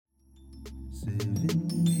Chase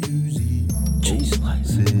life.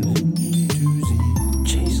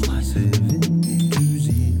 Chase life.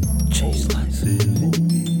 Chase life.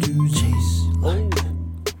 Chase life.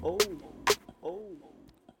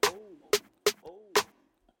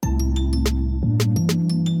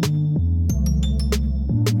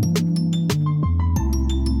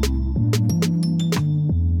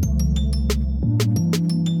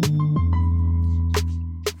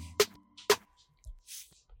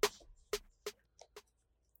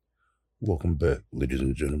 Welcome back, ladies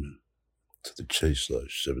and gentlemen, to the Chase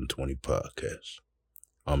Life 720 podcast.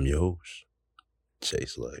 I'm your host,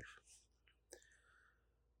 Chase Life.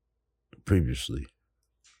 Previously,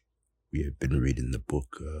 we had been reading the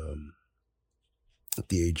book,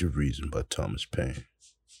 The Age of Reason by Thomas Payne.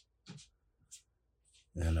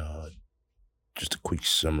 And just a quick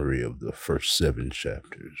summary of the first 7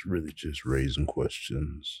 chapters, really just raising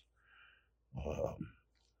questions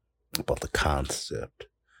about the concept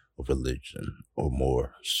of religion, or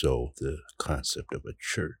more so the concept of a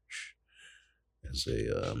church as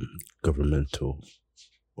a governmental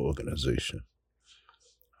organization.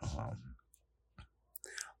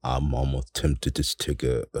 I'm almost tempted to take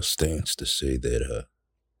a stance to say that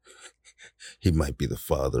he might be the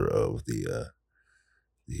father of the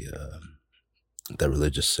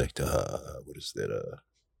religious sect. What is that?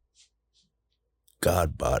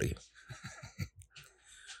 God body.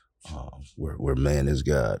 Where man is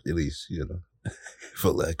God, at least,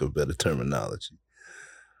 for lack of better terminology.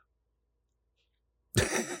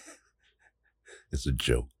 It's a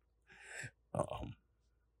joke.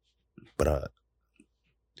 But I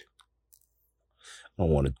don't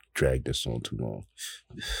want to drag this on too long.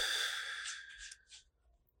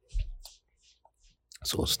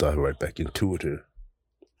 So let's dive right back into it here.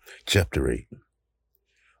 Chapter 8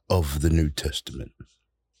 of the New Testament.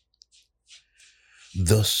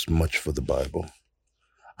 Thus much for the Bible.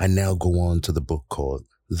 I now go on to the book called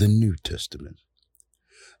the New Testament.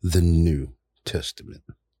 The New Testament.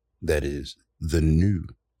 That is, the new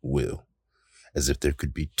will, as if there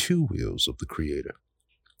could be 2 wills of the Creator.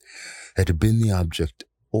 Had it been the object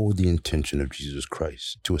or the intention of Jesus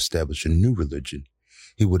Christ to establish a new religion,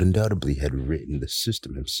 he would undoubtedly have written the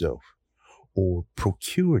system himself, or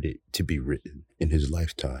procured it to be written in his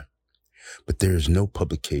lifetime. But there is no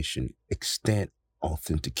publication extant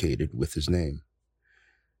authenticated with his name.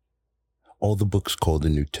 All the books called the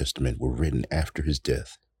New Testament were written after his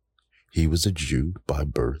death. He was a Jew by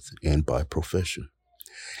birth and by profession,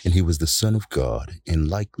 and he was the Son of God in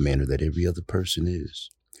like manner that every other person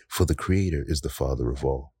is, for the Creator is the Father of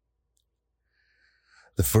all.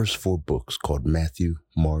 The first 4 books, called Matthew,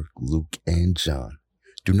 Mark, Luke, and John,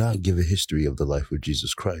 do not give a history of the life of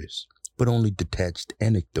Jesus Christ, but only detached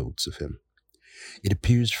anecdotes of him. It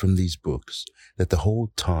appears from these books that the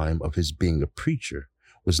whole time of his being a preacher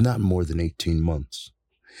was not more than 18 months,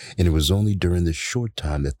 and it was only during this short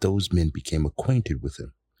time that those men became acquainted with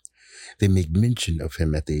him. They make mention of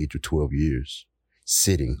him at the age of 12 years,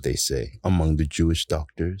 sitting, they say, among the Jewish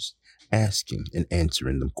doctors, asking and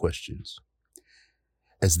answering them questions.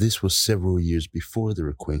 As this was several years before their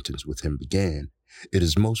acquaintance with him began, it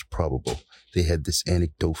is most probable they had this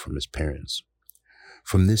anecdote from his parents.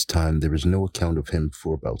 From this time, there is no account of him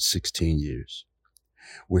for about 16 years.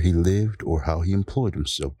 Where he lived or how he employed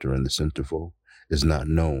himself during this interval is not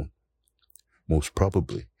known. Most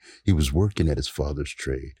probably, he was working at his father's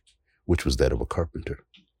trade, which was that of a carpenter.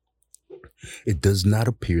 It does not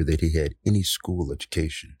appear that he had any school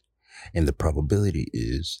education, and the probability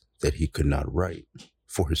is that he could not write,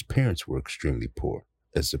 for his parents were extremely poor,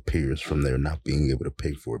 as appears from their not being able to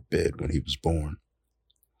pay for a bed when he was born.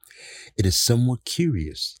 It is somewhat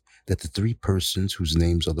curious that the 3 persons whose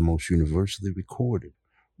names are the most universally recorded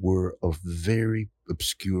were of very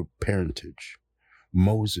obscure parentage.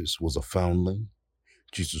 Moses was a foundling,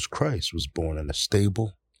 Jesus Christ was born in a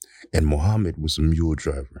stable, and Muhammad was a mule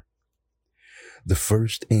driver. The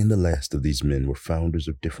first and the last of these men were founders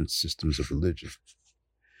of different systems of religion.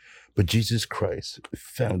 But Jesus Christ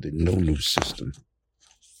founded no new system.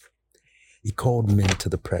 He called men to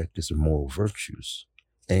the practice of moral virtues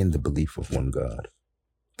and the belief of one God.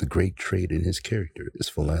 The great trait in his character is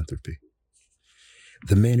philanthropy.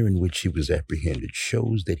 The manner in which he was apprehended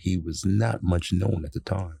shows that he was not much known at the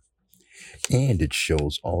time. And it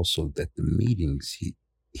shows also that the meetings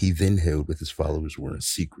he then held with his followers were in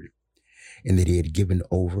secret, and that he had given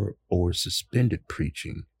over or suspended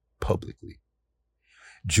preaching publicly.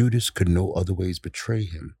 Judas could no other ways betray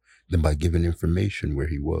him than by giving information where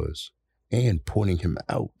he was, and pointing him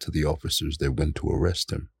out to the officers that went to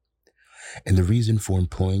arrest him. And the reason for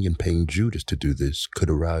employing and paying Judas to do this could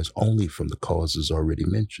arise only from the causes already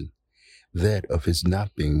mentioned, that of his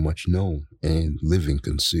not being much known and living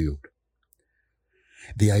concealed.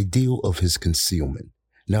 The ideal of his concealment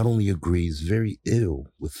not only agrees very ill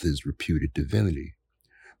with his reputed divinity,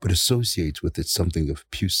 but associates with it something of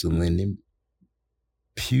pusillanimity.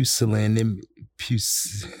 Pusillanimity.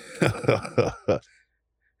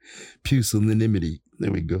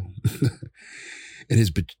 There we go. and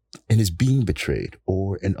his being betrayed,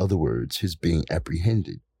 or in other words, his being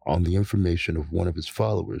apprehended on the information of one of his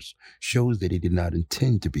followers, shows that he did not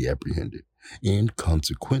intend to be apprehended, and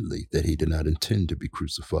consequently that he did not intend to be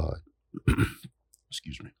crucified.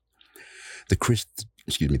 Excuse me.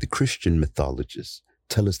 The Christian mythologists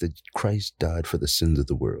tell us that Christ died for the sins of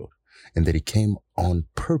the world, and that he came on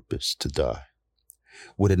purpose to die.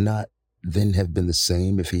 Would it not then have been the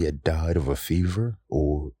same if he had died of a fever,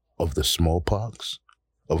 or of the smallpox,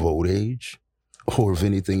 of old age, or of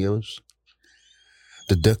anything else?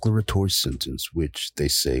 The declaratory sentence, which they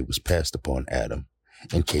say was passed upon Adam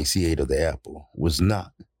in case he ate of the apple, was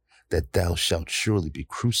not that thou shalt surely be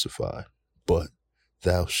crucified, but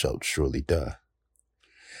thou shalt surely die.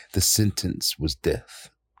 The sentence was death,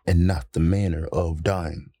 and not the manner of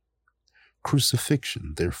dying.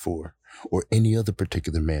 Crucifixion, therefore, or any other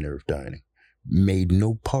particular manner of dying, made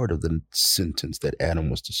no part of the sentence that Adam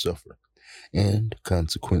was to suffer, and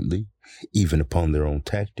consequently, even upon their own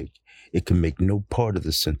tactic, it can make no part of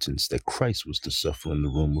the sentence that Christ was to suffer in the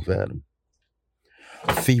room of Adam.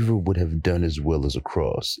 A fever would have done as well as a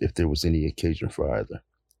cross if there was any occasion for either.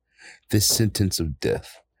 This sentence of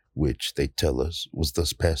death, which they tell us was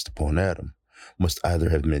thus passed upon Adam, must either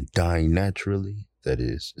have meant dying naturally, that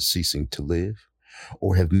is, ceasing to live,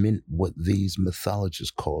 or have meant what these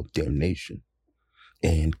mythologists call damnation.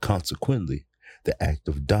 And consequently, the act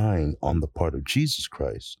of dying on the part of Jesus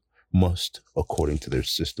Christ must, according to their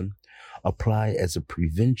system, apply as a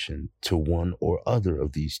prevention to one or other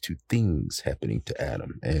of these two things happening to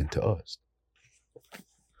Adam and to us.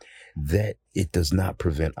 That it does not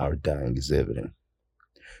prevent our dying is evident,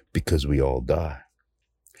 because we all die.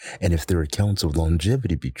 And if their accounts of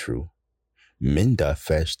longevity be true, men die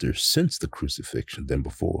faster since the crucifixion than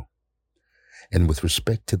before. And with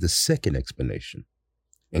respect to the second explanation,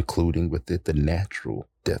 including with it the natural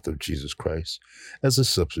death of Jesus Christ as a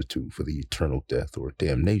substitute for the eternal death or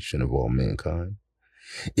damnation of all mankind,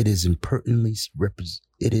 it is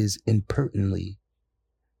impertinently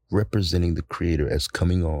representing the Creator as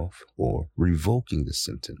coming off or revoking the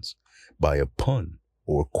sentence by a pun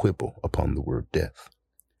or quibble upon the word death.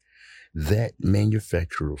 That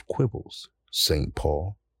manufacturer of quibbles, St.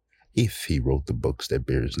 Paul, if he wrote the books that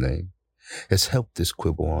bear his name, has helped this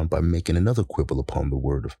quibble on by making another quibble upon the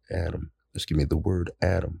word Adam.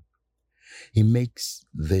 He makes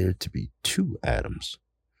there to be two Adams,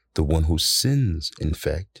 the one who sins, in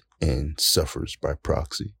fact, and suffers by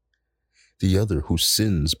proxy, the other who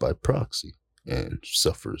sins by proxy and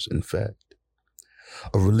suffers in fact.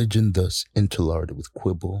 A religion thus interlarded with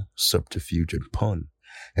quibble, subterfuge, and pun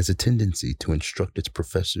has a tendency to instruct its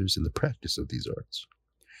professors in the practice of these arts.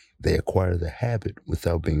 They acquire the habit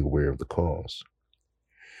without being aware of the cause.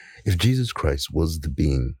 If Jesus Christ was the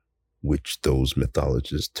being which those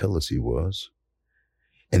mythologists tell us he was,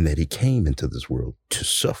 and that he came into this world to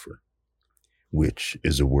suffer, which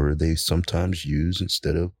is a word they sometimes use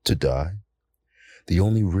instead of to die, the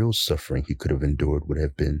only real suffering he could have endured would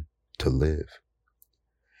have been to live.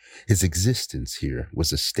 His existence here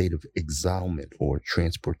was a state of exilement or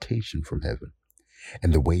transportation from heaven,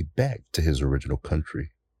 and the way back to his original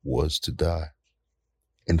country was to die.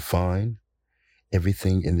 In fine,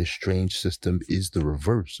 everything in this strange system is the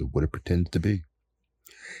reverse of what it pretends to be.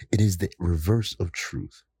 It is the reverse of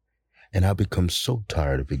truth, and I become so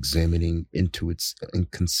tired of examining into its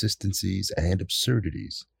inconsistencies and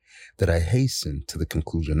absurdities that I hasten to the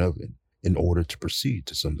conclusion of it in order to proceed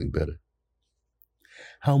to something better.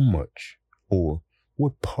 How much, or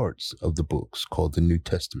what parts of the books called the New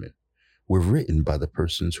Testament were written by the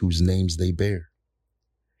persons whose names they bear,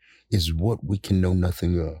 is what we can know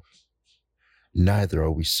nothing of. Neither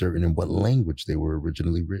are we certain in what language they were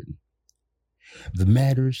originally written. The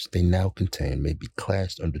matters they now contain may be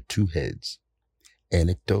classed under two heads: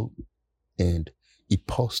 anecdote and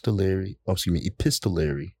epistolary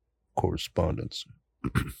correspondence.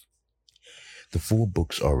 The four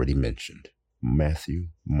books already mentioned, Matthew,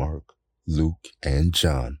 Mark, Luke, and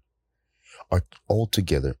John, are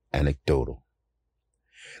altogether anecdotal.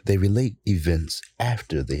 They relate events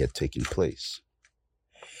after they had taken place.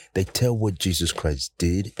 They tell what Jesus Christ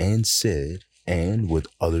did and said, and what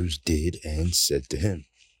others did and said to him.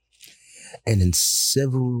 And in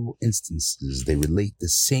several instances, they relate the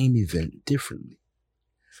same event differently.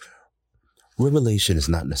 Revelation is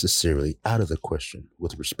not necessarily out of the question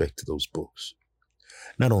with respect to those books,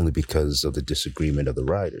 not only because of the disagreement of the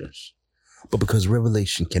writers, but because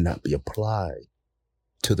revelation cannot be applied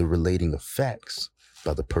to the relating of facts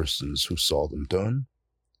by the persons who saw them done,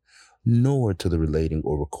 nor to the relating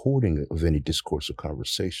or recording of any discourse or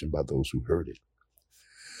conversation by those who heard it.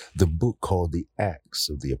 The book called the Acts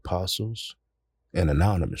of the Apostles, an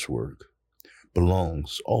anonymous work,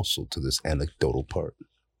 belongs also to this anecdotal part.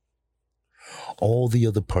 All the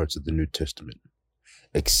other parts of the New Testament,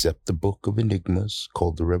 except the book of enigmas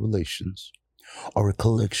called the Revelations, are a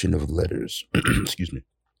collection of letters,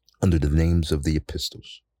 under the names of the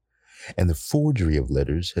epistles. And the forgery of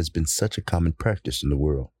letters has been such a common practice in the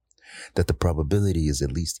world that the probability is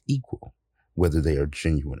at least equal whether they are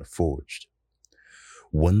genuine or forged.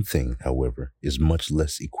 One thing, however, is much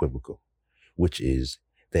less equivocal, which is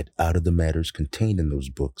that out of the matters contained in those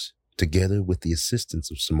books, together with the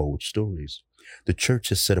assistance of some old stories, the church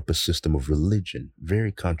has set up a system of religion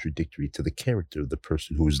very contradictory to the character of the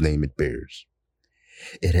person whose name it bears.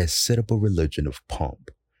 It has set up a religion of pomp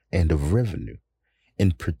and of revenue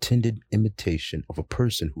in pretended imitation of a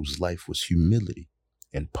person whose life was humility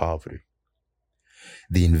and poverty.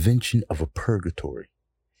 The invention of a purgatory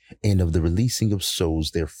and of the releasing of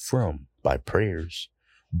souls therefrom by prayers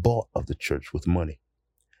bought of the church with money.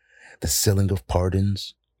 The selling of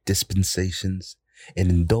pardons, dispensations, and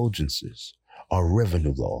indulgences are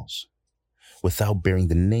revenue laws, without bearing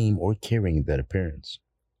the name or carrying that appearance.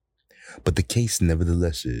 But the case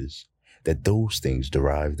nevertheless is that those things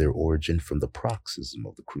derive their origin from the paroxysm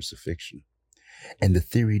of the crucifixion, and the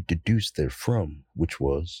theory deduced therefrom, which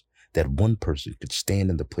was that one person could stand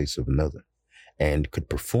in the place of another, and could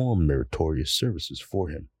perform meritorious services for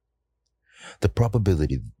him. The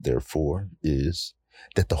probability, therefore, is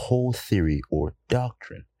that the whole theory or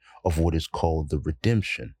doctrine of what is called the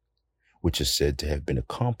redemption, which is said to have been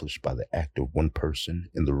accomplished by the act of one person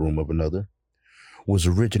in the room of another, was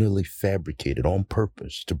originally fabricated on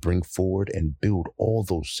purpose to bring forward and build all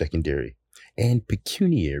those secondary and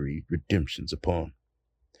pecuniary redemptions upon,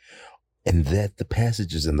 and that the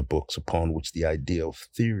passages in the books upon which the idea of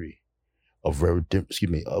theory of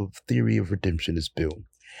redemption is built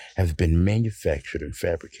have been manufactured and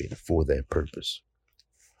fabricated for that purpose.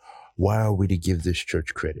 Why are we to give this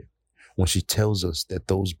church credit when she tells us that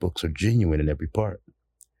those books are genuine in every part,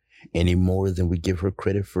 any more than we give her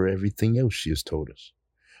credit for everything else she has told us,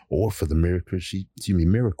 or for the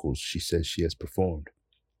miracles she says she has performed?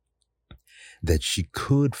 That she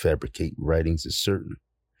could fabricate writings is certain,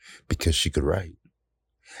 because she could write,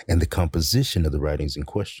 and the composition of the writings in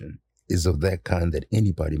question is of that kind that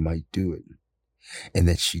anybody might do it, and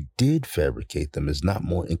that she did fabricate them is not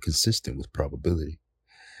more inconsistent with probability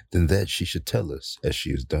than that she should tell us, as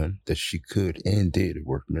she has done, that she could and did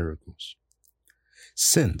work miracles.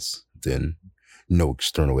 Since, then, no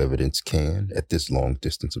external evidence can, at this long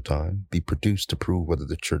distance of time, be produced to prove whether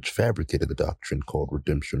the church fabricated the doctrine called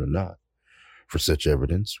redemption or not, for such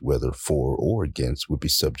evidence, whether for or against, would be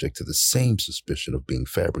subject to the same suspicion of being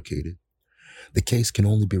fabricated, the case can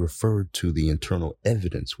only be referred to the internal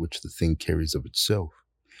evidence which the thing carries of itself,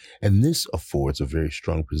 and this affords a very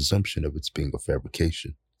strong presumption of its being a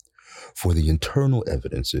fabrication. For the internal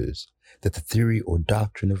evidence is that the theory or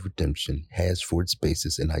doctrine of redemption has for its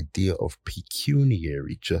basis an idea of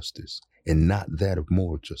pecuniary justice and not that of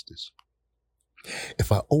moral justice.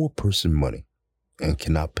 If I owe a person money and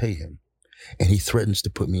cannot pay him, and he threatens to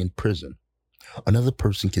put me in prison, another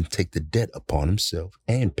person can take the debt upon himself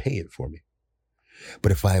and pay it for me.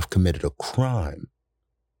 But if I have committed a crime,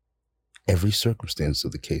 every circumstance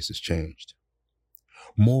of the case is changed.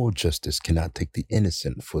 Moral justice cannot take the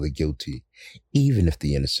innocent for the guilty, even if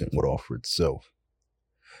the innocent would offer itself.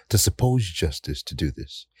 To suppose justice to do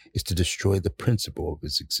this is to destroy the principle of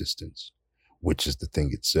its existence, which is the thing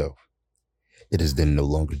itself. It is then no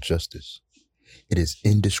longer justice. It is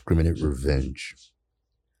indiscriminate revenge.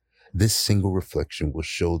 This single reflection will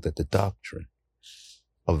show that the doctrine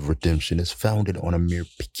of redemption is founded on a mere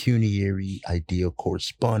pecuniary idea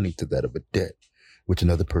corresponding to that of a debt which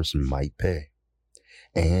another person might pay.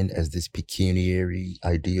 And as this pecuniary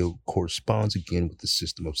ideal corresponds again with the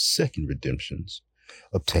system of second redemptions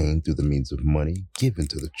obtained through the means of money given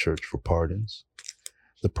to the church for pardons,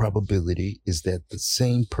 the probability is that the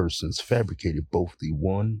same persons fabricated both the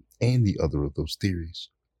one and the other of those theories,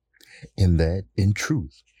 and that, in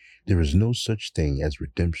truth, there is no such thing as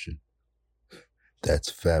redemption.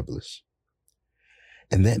 That's fabulous.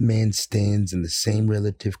 And that man stands in the same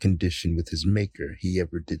relative condition with his maker he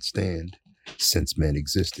ever did stand since man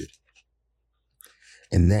existed.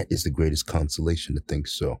 And that is the greatest consolation to think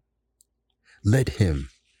so. Let him,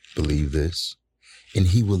 believe this, and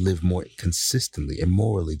he will live more consistently and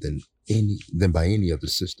morally than by any other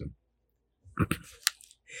system.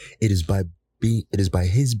 It is by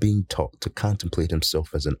his being taught to contemplate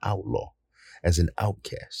himself as an outlaw, as an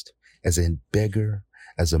outcast, as a beggar,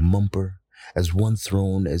 as a mumper, as one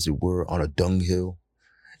thrown, as it were, on a dunghill,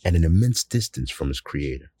 at an immense distance from his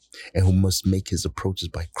creator, and who must make his approaches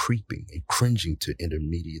by creeping and cringing to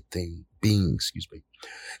intermediate beings,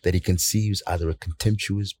 that he conceives either a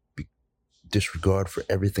contemptuous disregard for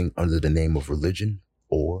everything under the name of religion,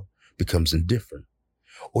 or becomes indifferent,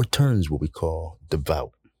 or turns what we call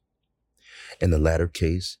devout. In the latter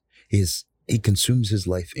case, he consumes his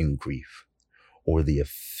life in grief, or the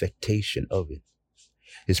affectation of it.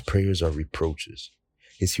 His prayers are reproaches.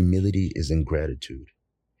 His humility is ingratitude.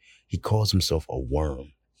 He calls himself a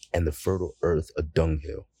worm, and the fertile earth a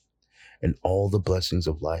dunghill, and all the blessings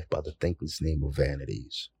of life by the thankless name of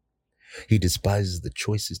vanities. He despises the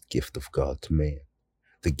choicest gift of God to man,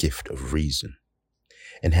 the gift of reason.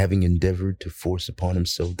 And having endeavored to force upon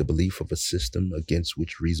himself the belief of a system against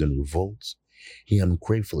which reason revolts, he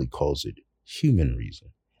ungratefully calls it human reason,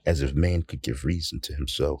 as if man could give reason to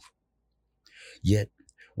himself. Yet,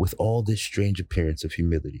 with all this strange appearance of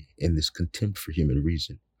humility and this contempt for human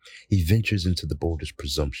reason, he ventures into the boldest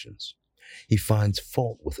presumptions. He finds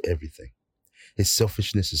fault with everything. His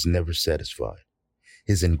selfishness is never satisfied.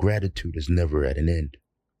 His ingratitude is never at an end.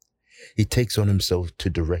 He takes on himself to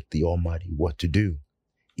direct the Almighty what to do,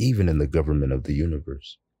 even in the government of the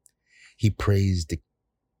universe. He prays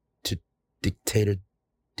dictatorially.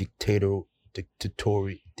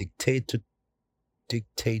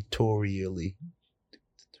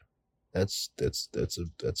 That's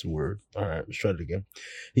a word. All right, let's try it again.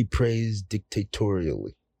 He prays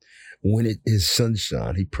dictatorially. When it is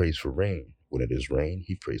sunshine, he prays for rain. When it is rain,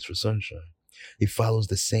 he prays for sunshine. He follows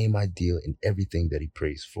the same ideal in everything that he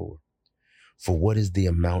prays for. For what is the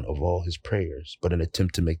amount of all his prayers but an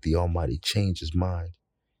attempt to make the Almighty change his mind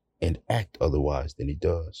and act otherwise than he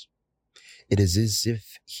does? It is as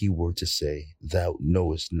if he were to say, "Thou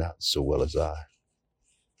knowest not so well as I."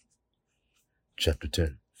 Chapter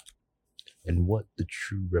 10. In what the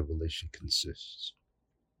true revelation consists.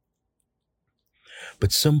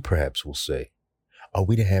 But some perhaps will say, are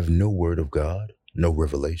we to have no word of God, no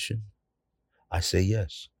revelation? I say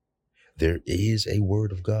yes. There is a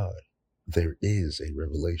word of God. There is a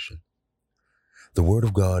revelation. The word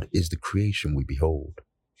of God is the creation we behold.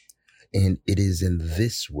 And it is in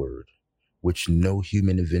this word, which no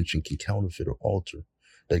human invention can counterfeit or alter,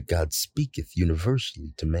 that God speaketh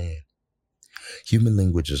universally to man. Human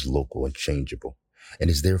language is local and changeable, and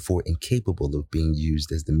is therefore incapable of being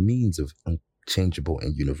used as the means of unchangeable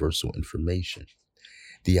and universal information.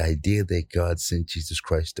 The idea that God sent Jesus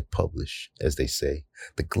Christ to publish, as they say,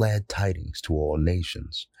 the glad tidings to all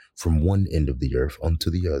nations, from one end of the earth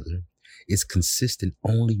unto the other, is consistent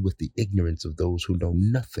only with the ignorance of those who know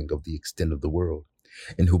nothing of the extent of the world,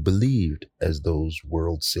 and who believed as those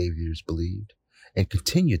world saviors believed, and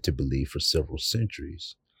continued to believe for several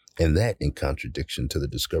centuries, and that in contradiction to the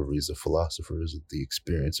discoveries of philosophers of the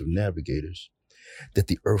experience of navigators, that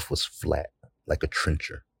the earth was flat like a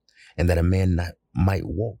trencher, and that a man might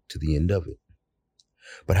walk to the end of it.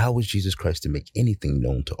 But how was Jesus Christ to make anything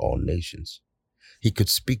known to all nations? He could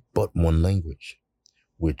speak but one language,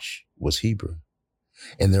 which was Hebrew.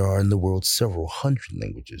 And there are in the world several hundred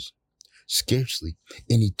languages. Scarcely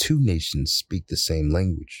any two nations speak the same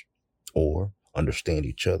language or understand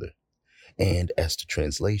each other. And as to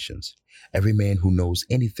translations, every man who knows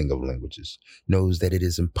anything of languages knows that it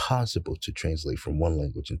is impossible to translate from one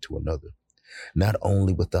language into another, not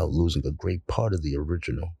only without losing a great part of the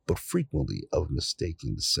original, but frequently of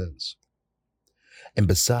mistaking the sense. And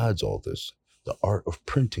besides all this, the art of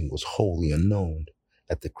printing was wholly unknown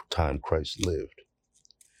at the time Christ lived.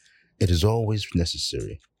 It is always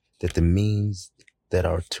necessary that the means that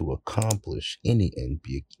are to accomplish any end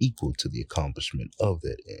be equal to the accomplishment of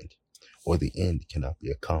that end, or the end cannot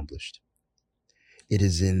be accomplished. It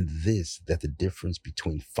is in this that the difference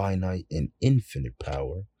between finite and infinite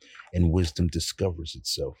power and wisdom discovers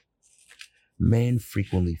itself. Man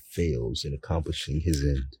frequently fails in accomplishing his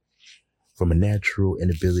end, from a natural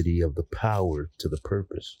inability of the power to the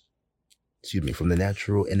purpose. From the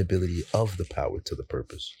natural inability of the power to the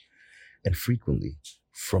purpose, and frequently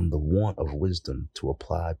from the want of wisdom to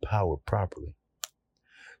apply power properly.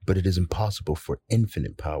 But it is impossible for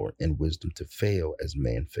infinite power and wisdom to fail as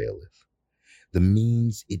man faileth. The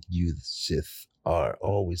means it useth are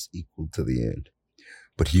always equal to the end.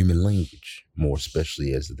 But human language, more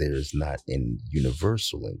especially as there is not an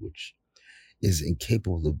universal language, is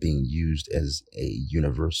incapable of being used as a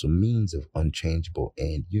universal means of unchangeable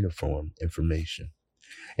and uniform information,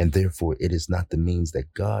 and therefore it is not the means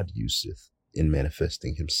that God useth in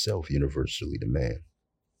manifesting himself universally to man.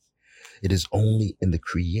 It is only in the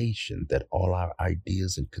creation that all our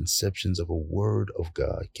ideas and conceptions of a word of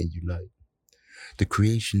God can unite. The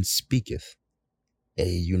creation speaketh a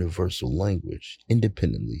universal language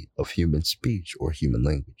independently of human speech or human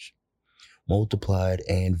language, multiplied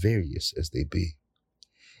and various as they be.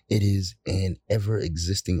 It is an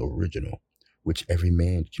ever-existing original which every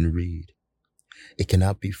man can read. It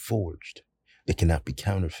cannot be forged. It cannot be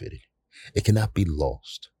counterfeited. It cannot be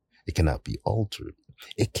lost. It cannot be altered.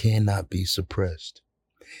 It cannot be suppressed.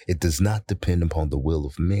 It does not depend upon the will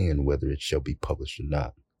of man whether it shall be published or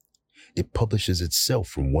not. It publishes itself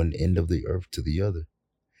from one end of the earth to the other.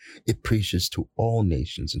 It preaches to all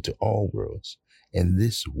nations and to all worlds, and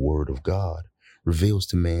this word of God reveals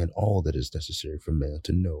to man all that is necessary for man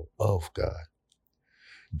to know of God.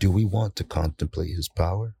 Do we want to contemplate his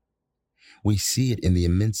power? We see it in the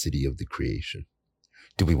immensity of the creation.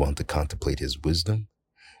 Do we want to contemplate his wisdom?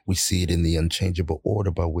 We see it in the unchangeable order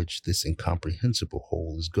by which this incomprehensible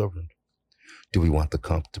whole is governed. Do we want to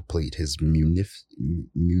contemplate his munificence?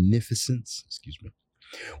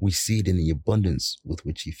 We see it in the abundance with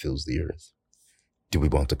which he fills the earth. Do we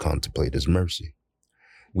want to contemplate his mercy?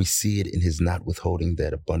 We see it in his not withholding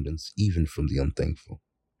that abundance even from the unthankful.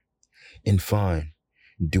 In fine,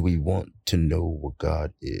 do we want to know what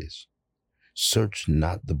God is? Search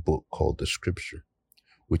not the book called the Scripture,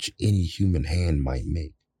 which any human hand might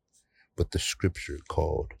make, but the Scripture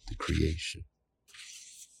called the creation.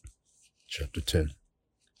 Chapter 10.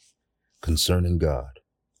 Concerning God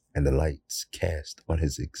and the lights cast on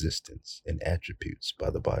his existence and attributes by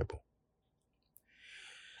the Bible.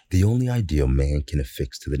 The only ideal man can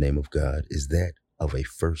affix to the name of God is that of a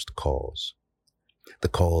first cause, the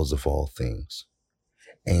cause of all things.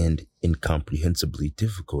 And incomprehensibly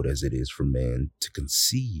difficult as it is for man to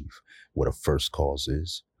conceive what a first cause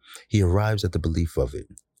is, he arrives at the belief of it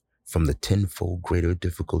from the tenfold greater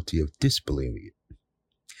difficulty of disbelieving it.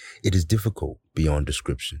 It is difficult beyond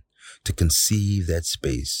description to conceive that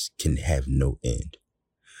space can have no end,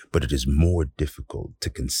 but it is more difficult to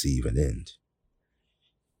conceive an end.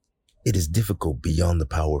 It is difficult beyond the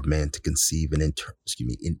power of man to conceive an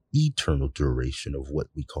eternal duration of what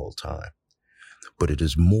we call time. But it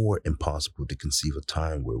is more impossible to conceive a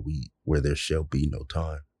time where there shall be no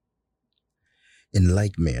time. In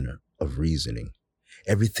like manner of reasoning,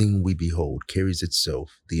 everything we behold carries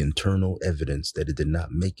itself the internal evidence that it did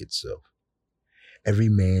not make itself. Every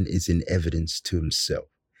man is in evidence to himself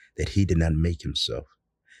that he did not make himself.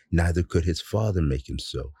 Neither could his father make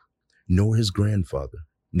himself, nor his grandfather,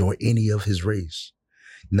 nor any of his race.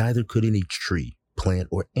 Neither could any tree, plant,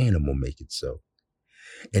 or animal make itself.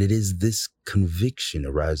 And it is this conviction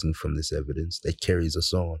arising from this evidence that carries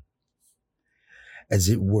us on, as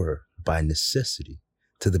it were by necessity,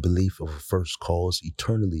 to the belief of a first cause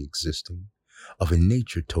eternally existing, of a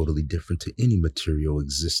nature totally different to any material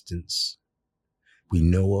existence we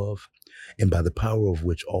know of, and by the power of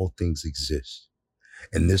which all things exist.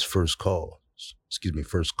 And this first cause,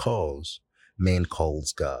 man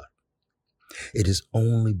calls God. It is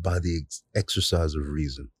only by the exercise of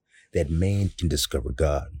reason that man can discover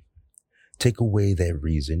God. Take away that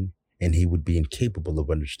reason, and he would be incapable of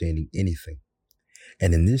understanding anything.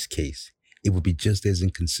 And in this case, it would be just as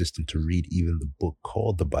inconsistent to read even the book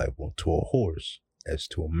called the Bible to a horse as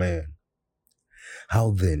to a man.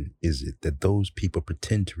 How then is it that those people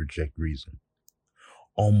pretend to reject reason?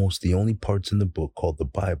 Almost the only parts in the book called the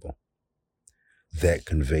Bible that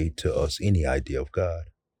convey to us any idea of God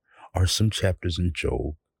are some chapters in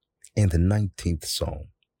Job and the 19th Psalm.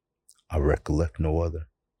 I recollect no other.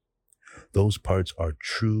 Those parts are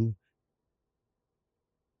true.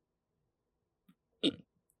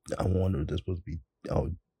 I wonder if they're supposed to be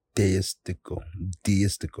deistical.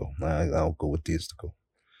 I'll go with deistical.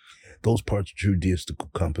 Those parts are true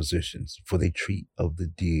deistical compositions, for they treat of the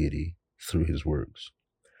deity through his works.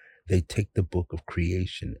 They take the book of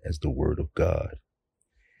creation as the word of God.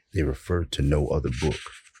 They refer to no other book.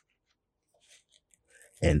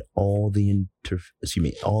 And all the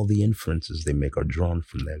inferences they make are drawn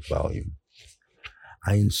from that volume.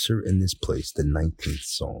 I insert in this place the 19th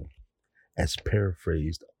Psalm, as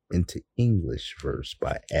paraphrased into English verse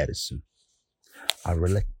by Addison. I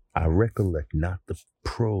recollect not the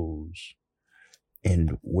prose,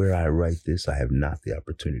 and where I write this, I have not the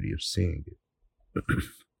opportunity of seeing it.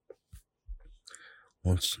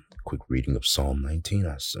 Once, a quick reading of Psalm 19,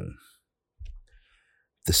 I assume.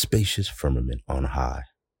 The spacious firmament on high,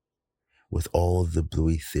 with all the blue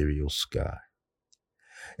ethereal sky,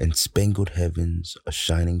 and spangled heavens a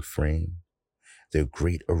shining frame, their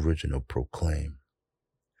great original proclaim.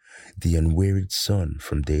 The unwearied sun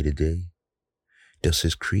from day to day does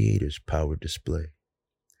his creator's power display,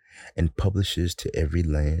 and publishes to every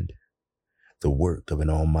land the work of an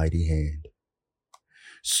almighty hand.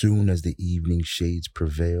 Soon as the evening shades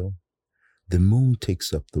prevail, the moon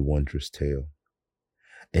takes up the wondrous tale,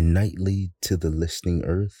 and nightly to the listening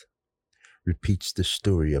earth repeats the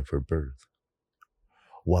story of her birth,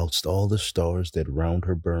 whilst all the stars that round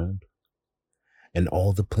her burned, and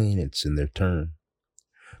all the planets in their turn,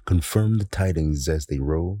 confirm the tidings as they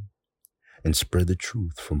roll, and spread the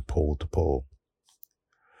truth from pole to pole.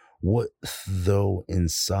 What though in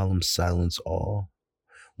solemn silence all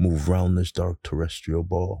move round this dark terrestrial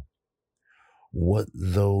ball? What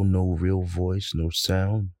though no real voice, no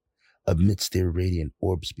sound amidst their radiant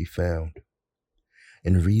orbs be found?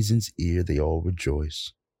 In reason's ear they all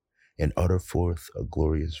rejoice, and utter forth a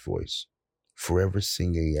glorious voice, forever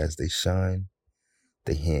singing as they shine,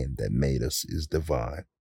 the hand that made us is divine.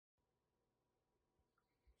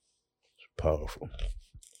 It's powerful.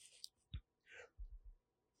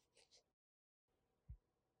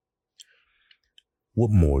 What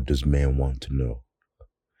more does man want to know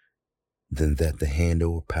than that the hand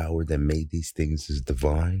or power that made these things is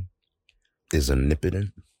divine, is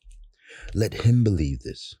omnipotent? Let him believe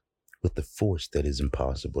this with the force that is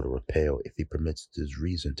impossible to repel if he permits his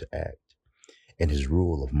reason to act, and his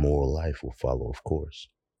rule of moral life will follow, of course.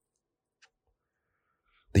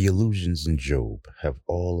 The allusions in Job have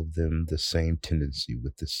all of them the same tendency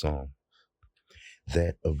with this psalm,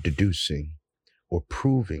 that of deducing or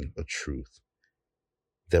proving a truth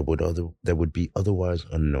that would be otherwise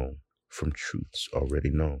unknown from truths already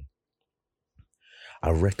known.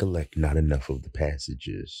 I recollect not enough of the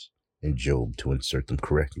passages in Job to insert them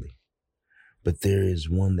correctly, but there is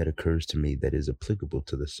one that occurs to me that is applicable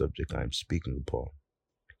to the subject I am speaking upon.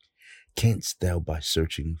 Canst thou by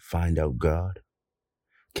searching find out God?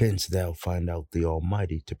 Canst thou find out the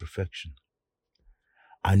Almighty to perfection?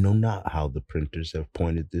 I know not how the printers have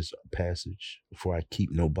pointed this passage, for I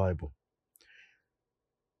keep no Bible,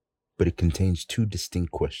 but it contains two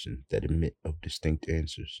distinct questions that admit of distinct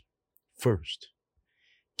answers. First,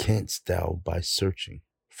 canst thou by searching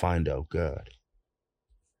find out God?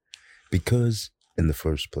 Because, in the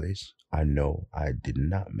first place, I know I did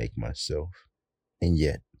not make myself, and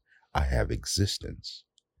yet I have existence.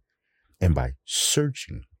 And by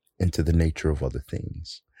searching into the nature of other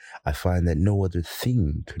things, I find that no other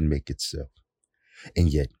thing could make itself,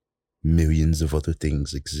 and yet millions of other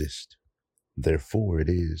things exist. Therefore it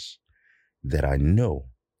is that I know,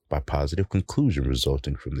 by positive conclusion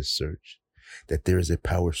resulting from this search, that there is a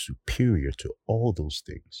power superior to all those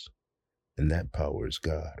things, and that power is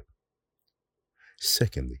God.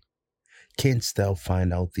 Secondly, canst thou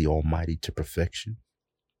find out the Almighty to perfection?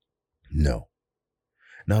 No,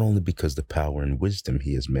 not only because the power and wisdom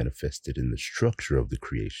he has manifested in the structure of the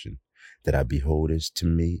creation that I behold is to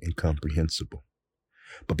me incomprehensible,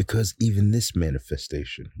 but because even this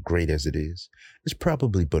manifestation, great as it is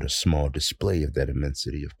probably but a small display of that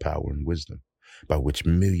immensity of power and wisdom, by which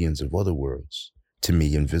millions of other worlds, to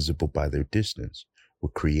me invisible by their distance, were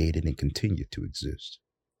created and continue to exist.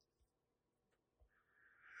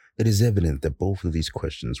 It is evident that both of these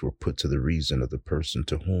questions were put to the reason of the person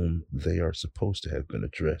to whom they are supposed to have been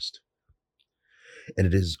addressed. And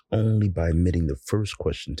it is only by admitting the first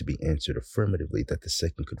question to be answered affirmatively that the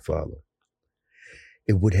second could follow.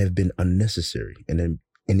 It would have been unnecessary and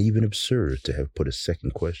even absurd to have put a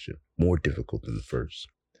second question, more difficult than the first,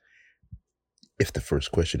 if the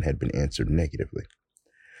first question had been answered negatively.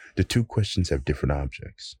 The two questions have different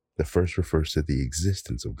objects. The first refers to the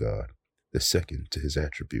existence of God, the second to his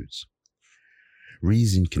attributes.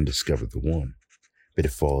 Reason can discover the one, but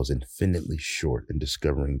it falls infinitely short in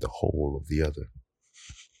discovering the whole of the other.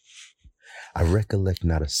 I recollect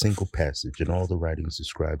not a single passage in all the writings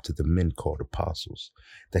ascribed to the men called apostles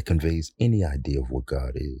that conveys any idea of what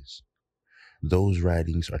God is. Those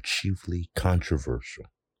writings are chiefly controversial,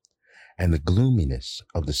 and the gloominess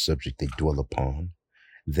of the subject they dwell upon,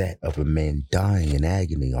 that of a man dying in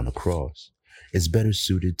agony on a cross, is better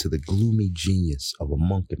suited to the gloomy genius of a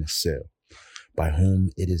monk in a cell, by whom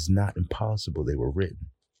it is not impossible they were written,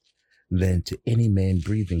 than to any man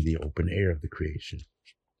breathing the open air of the creation.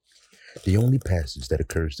 The only passage that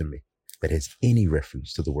occurs to me that has any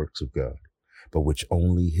reference to the works of God, but which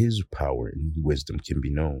only his power and wisdom can be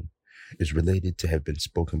known, is related to have been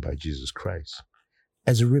spoken by Jesus Christ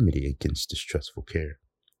as a remedy against distressful care.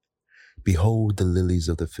 Behold the lilies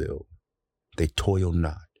of the field, they toil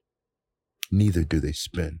not, neither do they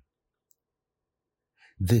spin.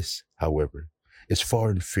 This, however, is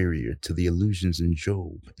far inferior to the allusions in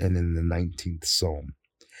Job and in the 19th Psalm,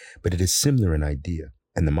 but it is similar in idea,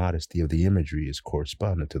 and the modesty of the imagery is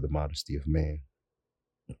correspondent to the modesty of man.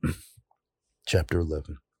 Chapter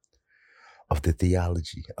 11 of the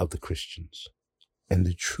theology of the Christians and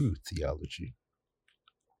the true theology.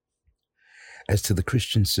 As to the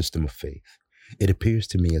Christian system of faith, it appears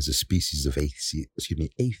to me as a species of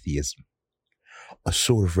atheism, a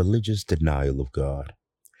sort of religious denial of God.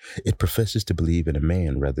 It professes to believe in a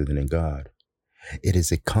man rather than in God. It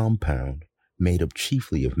is a compound made up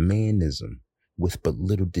chiefly of manism with but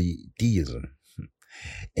little deism,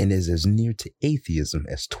 and is as near to atheism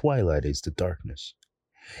as twilight is to darkness.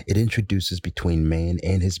 It introduces between man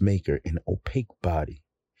and his maker an opaque body,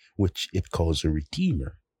 which it calls a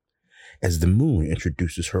redeemer, as the moon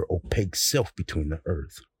introduces her opaque self between the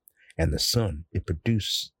earth and the sun. It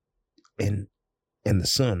produces and the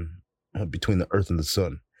sun between the earth and the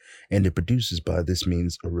sun, and it produces by this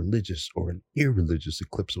means a religious or an irreligious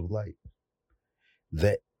eclipse of light,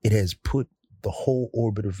 that it has put the whole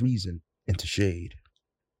orbit of reason into shade.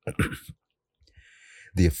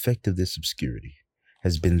 The effect of this obscurity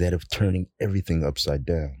has been that of turning everything upside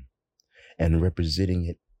down and representing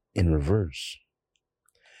it in reverse.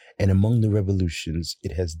 And among the revolutions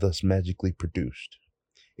it has thus magically produced,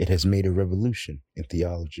 it has made a revolution in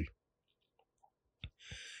theology.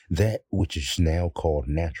 That which is now called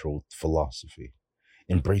natural philosophy,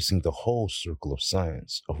 embracing the whole circle of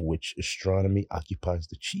science, of which astronomy occupies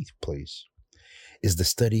the chief place, is the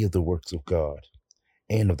study of the works of God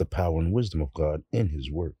and of the power and wisdom of God in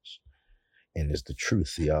his works, and is the true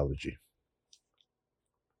theology.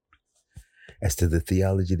 As to the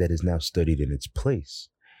theology that is now studied in its place,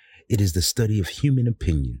 it is the study of human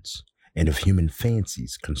opinions and of human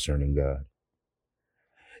fancies concerning God.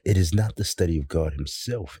 It is not the study of God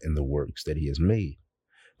himself in the works that he has made,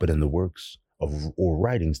 but in the works of or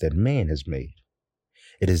writings that man has made.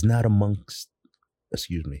 It is not among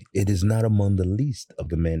the least of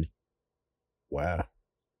the men. Wow.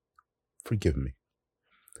 Forgive me.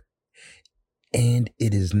 And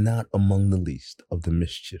it is not among the least of the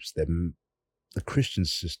mischiefs that the Christian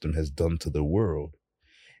system has done to the world,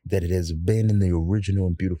 that it has abandoned the original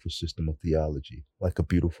and beautiful system of theology, like a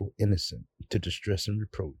beautiful innocent, to distress and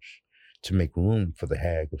reproach, to make room for the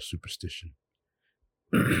hag of superstition.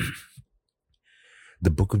 The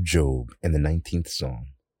book of Job and the 19th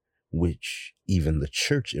Psalm, which even the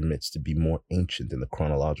church admits to be more ancient than the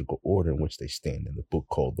chronological order in which they stand in the book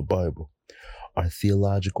called the Bible, are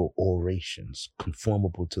theological orations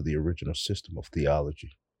conformable to the original system of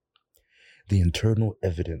theology. The internal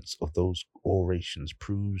evidence of those orations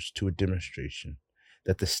proves to a demonstration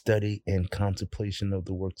that the study and contemplation of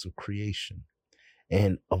the works of creation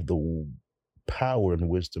and of the power and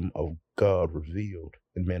wisdom of God revealed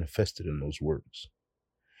and manifested in those works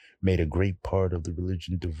made a great part of the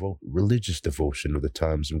religious devotion of the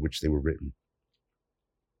times in which they were written.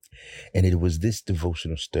 And it was this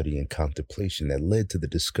devotional study and contemplation that led to the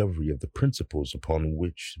discovery of the principles upon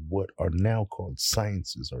which what are now called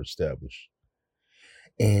sciences are established.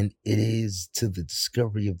 And it is to the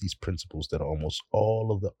discovery of these principles that almost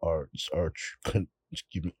all of the arts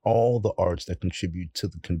all the arts that contribute to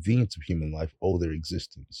the convenience of human life owe their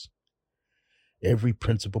existence. Every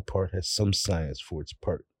principal part has some science for its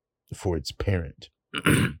parent.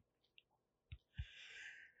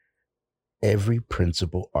 Every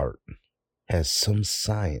principal art has some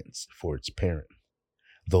science for its parent,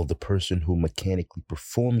 though the person who mechanically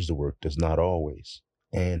performs the work does not always,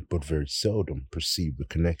 and but very seldom, perceive the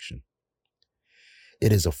connection.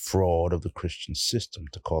 It is a fraud of the Christian system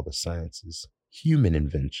to call the sciences human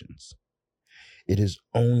inventions. It is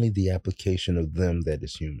only the application of them that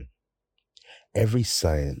is human. Every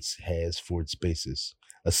science has for its basis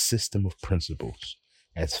a system of principles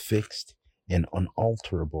as fixed and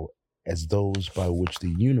unalterable as those by which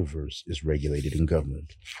the universe is regulated and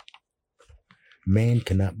governed. Man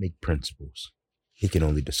cannot make principles. He can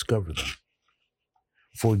only discover them.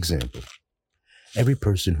 For example, every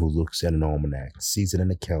person who looks at an almanac sees in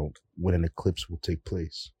an account when an eclipse will take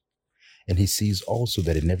place, and he sees also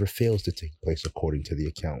that it never fails to take place according to the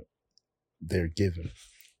account there given.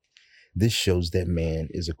 This shows that man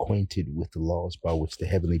is acquainted with the laws by which the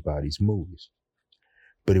heavenly bodies move.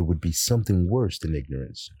 But it would be something worse than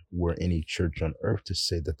ignorance were any church on earth to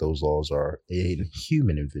say that those laws are a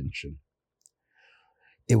human invention.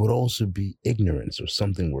 It would also be ignorance or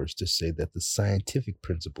something worse to say that the scientific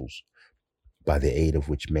principles by the aid of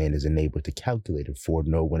which man is enabled to calculate and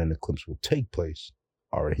foreknow when an eclipse will take place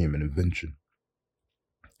are a human invention.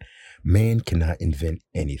 Man cannot invent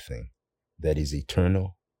anything that is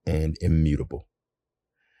eternal and immutable.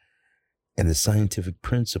 And the scientific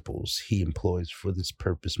principles he employs for this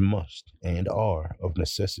purpose must and are of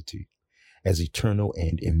necessity as eternal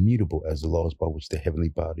and immutable as the laws by which the heavenly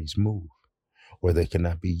bodies move, or they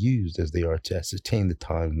cannot be used as they are to ascertain the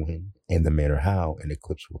time when and the manner how an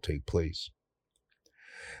eclipse will take place.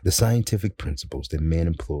 The scientific principles that man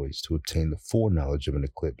employs to obtain the foreknowledge of an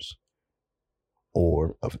eclipse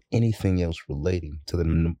or of anything else relating to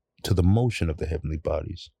the motion of the heavenly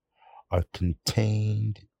bodies are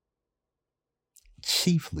contained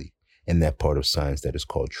chiefly in that part of science that is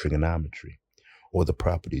called trigonometry, or the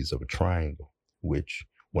properties of a triangle, which,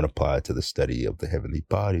 when applied to the study of the heavenly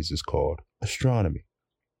bodies, is called astronomy.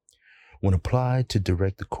 When applied to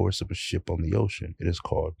direct the course of a ship on the ocean, it is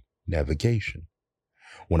called navigation.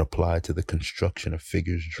 When applied to the construction of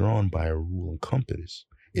figures drawn by a rule and compass,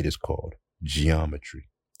 it is called geometry.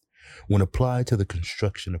 When applied to the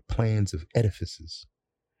construction of plans of edifices,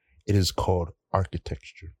 it is called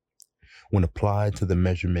architecture. When applied to the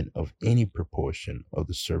measurement of any proportion of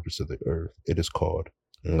the surface of the earth, it is called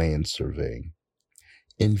land surveying.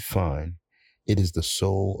 In fine, it is the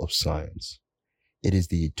soul of science. It is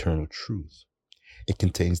the eternal truth. It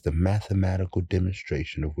contains the mathematical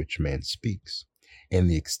demonstration of which man speaks, and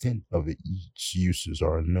the extent of its uses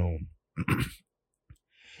are unknown.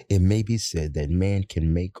 It may be said that man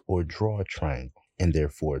can make or draw a triangle, and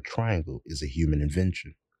therefore a triangle is a human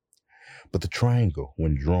invention. But the triangle,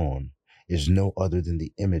 when drawn, is no other than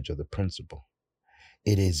the image of the principle.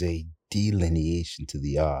 It is a delineation to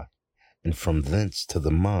the eye, and from thence to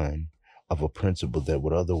the mind, of a principle that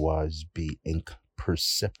would otherwise be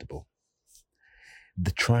imperceptible.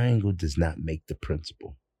 The triangle does not make the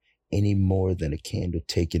principle, any more than a candle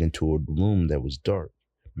taken into a room that was dark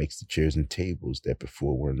makes the chairs and tables that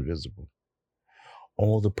before were invisible.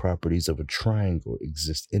 All the properties of a triangle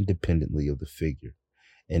exist independently of the figure,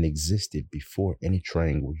 and existed before any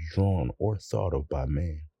triangle was drawn or thought of by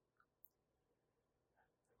man.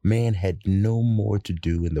 Man had no more to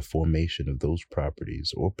do in the formation of those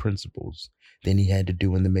properties or principles than he had to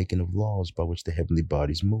do in the making of laws by which the heavenly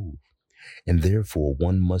bodies move, and therefore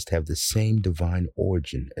one must have the same divine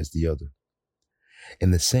origin as the other.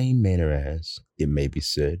 In the same manner as, it may be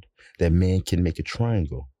said, that man can make a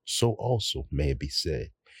triangle, so also may it be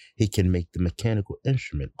said, he can make the mechanical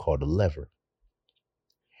instrument called a lever.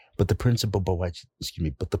 But the principle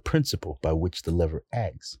by which the lever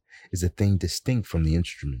acts is a thing distinct from the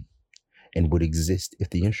instrument, and would exist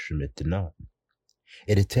if the instrument did not.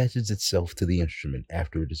 It attaches itself to the instrument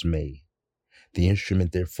after it is made. The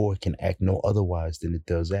instrument, therefore, can act no otherwise than it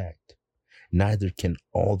does act. Neither can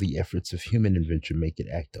all the efforts of human invention make it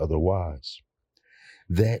act otherwise.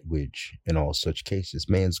 That which, in all such cases,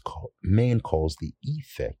 man calls the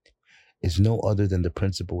effect is no other than the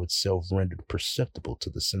principle itself rendered perceptible to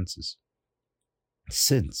the senses.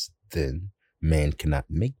 Since, then, man cannot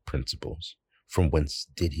make principles, from whence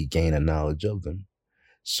did he gain a knowledge of them,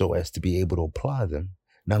 so as to be able to apply them,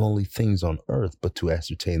 not only things on earth, but to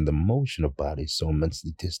ascertain the motion of bodies so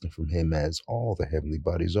immensely distant from him as all the heavenly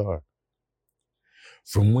bodies are?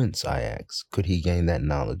 From whence, I ask, could he gain that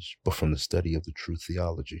knowledge but from the study of the true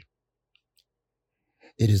theology?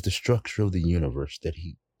 It is the structure of the universe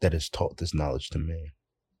that has taught this knowledge to man.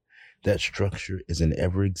 That structure is an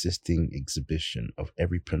ever-existing exhibition of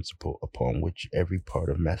every principle upon which every part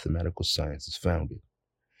of mathematical science is founded.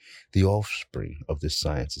 The offspring of this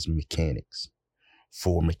science is mechanics,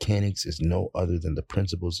 for mechanics is no other than the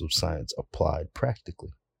principles of science applied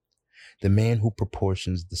practically. The man who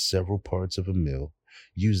proportions the several parts of a mill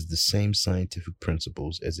uses the same scientific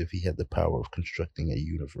principles as if he had the power of constructing a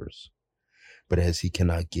universe. But as he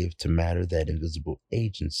cannot give to matter that invisible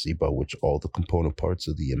agency by which all the component parts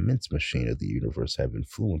of the immense machine of the universe have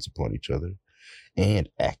influence upon each other and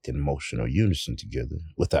act in motion or unison together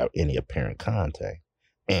without any apparent contact,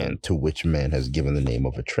 and to which man has given the name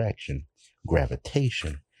of attraction,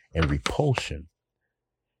 gravitation, and repulsion,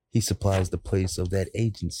 he supplies the place of that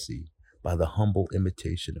agency by the humble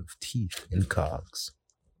imitation of teeth and cogs.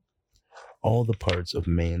 All the parts of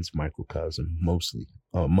man's microcosm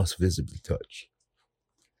must visibly touch.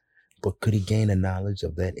 But could he gain a knowledge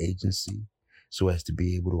of that agency so as to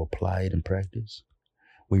be able to apply it in practice?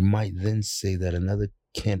 We might then say that another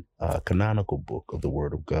canonical book of the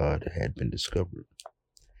Word of God had been discovered.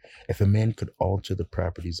 If a man could alter the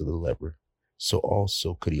properties of the lever, so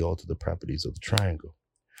also could he alter the properties of the triangle.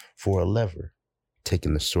 For a lever,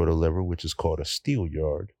 taking the sort of lever which is called a steel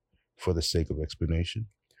yard, for the sake of explanation,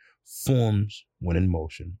 forms, when in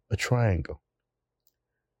motion, a triangle.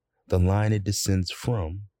 The line it descends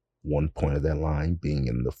from, one point of that line being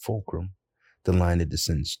in the fulcrum, the line it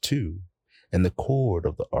descends to, and the chord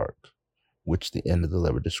of the arc, which the end of the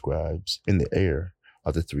lever describes in the air,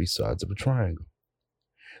 are the three sides of a triangle.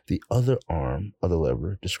 The other arm of the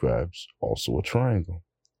lever describes also a triangle,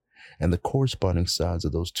 and the corresponding sides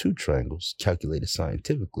of those two triangles, calculated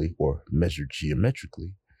scientifically or measured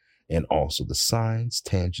geometrically, and also the sines,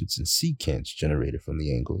 tangents, and secants generated from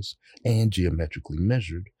the angles and geometrically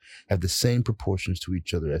measured, have the same proportions to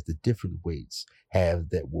each other as the different weights have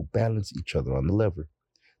that will balance each other on the lever,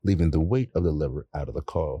 leaving the weight of the lever out of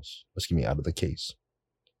the case.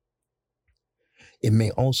 It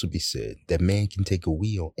may also be said that man can take a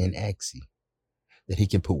wheel and axle, that he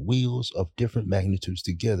can put wheels of different magnitudes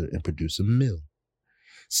together and produce a mill.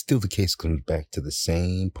 Still, the case comes back to the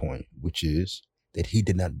same point, which is that he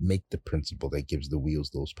did not make the principle that gives the wheels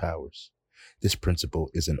those powers. This principle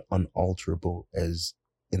is an unalterable as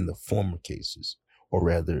in the former cases, or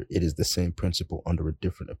rather, it is the same principle under a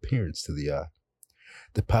different appearance to the eye.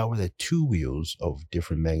 The power that two wheels of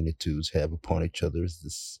different magnitudes have upon each other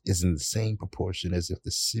is in the same proportion as if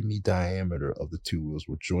the semi-diameter of the two wheels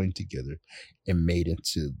were joined together and made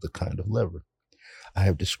into the kind of lever I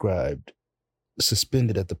have described,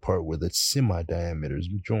 suspended at the part where the semi-diameters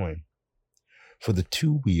join. For the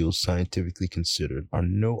two wheels scientifically considered are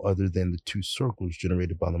no other than the two circles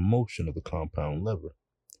generated by the motion of the compound lever.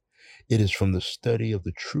 It is from the study of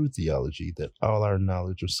the true theology that all our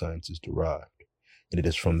knowledge of science is derived, and it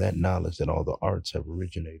is from that knowledge that all the arts have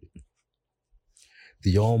originated.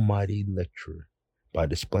 The Almighty Lecturer, by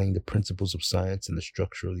displaying the principles of science and the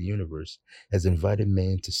structure of the universe, has invited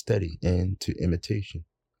man to study and to imitation.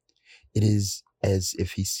 It is as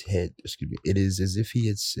if he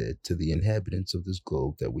had said to the inhabitants of this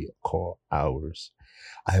globe that we call ours,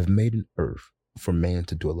 I have made an earth for man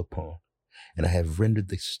to dwell upon, and I have rendered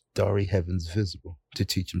the starry heavens visible to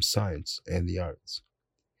teach him science and the arts.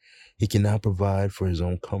 He can now provide for his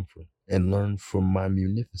own comfort and learn from my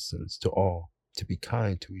munificence to all to be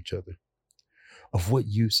kind to each other. Of what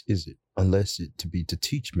use is it, unless it to be to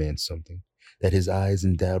teach man something, that his eye is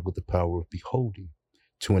endowed with the power of beholding,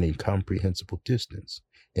 to an incomprehensible distance,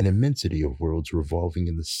 an immensity of worlds revolving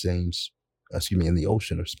in the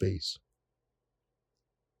ocean of space?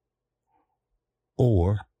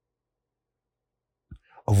 Or,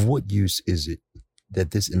 of what use is it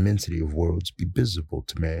that this immensity of worlds be visible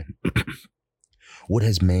to man? What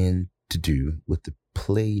has man to do with the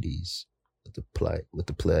Pleiades,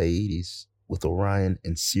 with Orion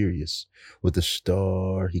and Sirius, with the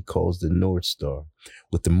star he calls the North Star,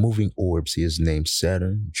 with the moving orbs he has named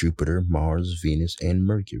Saturn, Jupiter, Mars, Venus, and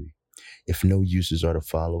Mercury, if no uses are to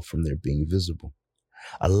follow from their being visible?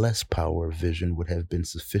 A less power of vision would have been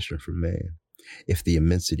sufficient for man, if the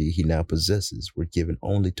immensity he now possesses were given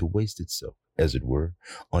only to waste itself, as it were,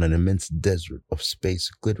 on an immense desert of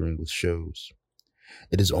space glittering with shows.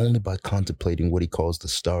 It is only by contemplating what he calls the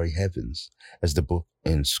starry heavens, as the book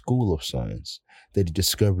and school of science, that he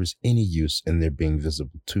discovers any use in their being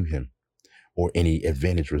visible to him, or any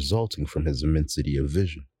advantage resulting from his immensity of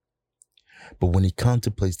vision. But when he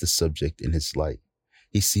contemplates the subject in his light,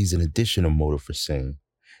 he sees an additional motive for saying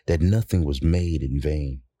that nothing was made in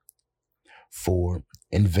vain. For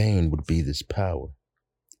in vain would be this power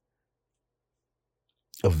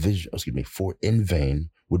of vision, for in vain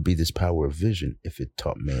would be this power of vision if it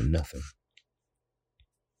taught man nothing.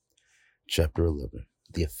 Chapter 11.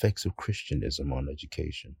 The effects of Christianism on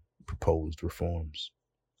education. Proposed reforms.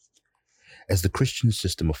 As the Christian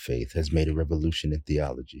system of faith has made a revolution in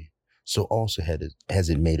theology, so also has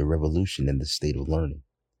it made a revolution in the state of learning.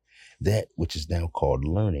 That which is now called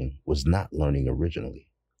learning was not learning originally.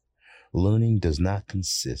 Learning does not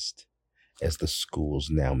consist, as the schools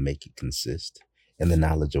now make it consist, in the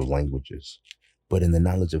knowledge of languages, but in the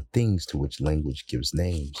knowledge of things to which language gives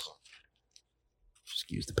names.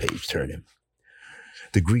 Excuse the page turning.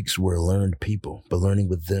 The Greeks were a learned people, but learning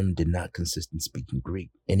with them did not consist in speaking Greek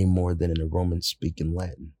any more than in a Roman speaking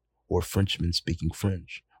Latin, or a Frenchman speaking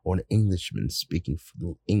French, or an Englishman speaking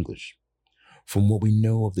English. From what we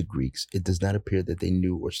know of the Greeks, it does not appear that they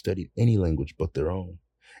knew or studied any language but their own,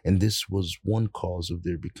 and this was one cause of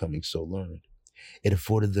their becoming so learned. It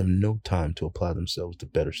afforded them no time to apply themselves to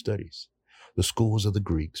better studies. The schools of the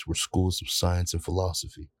Greeks were schools of science and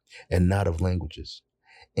philosophy, and not of languages.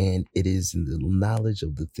 And it is in the knowledge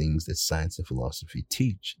of the things that science and philosophy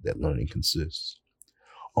teach that learning consists.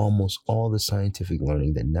 Almost all the scientific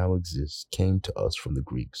learning that now exists came to us from the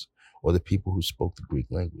Greeks, or the people who spoke the Greek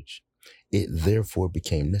language. It therefore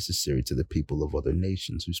became necessary to the people of other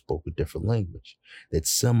nations who spoke a different language, that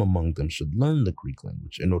some among them should learn the Greek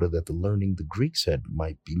language, in order that the learning the Greeks had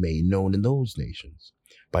might be made known in those nations,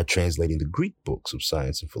 by translating the Greek books of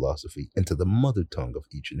science and philosophy into the mother tongue of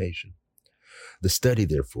each nation. The study,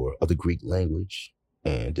 therefore, of the Greek language,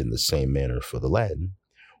 and in the same manner for the Latin,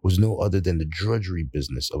 was no other than the drudgery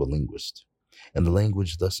business of a linguist, and the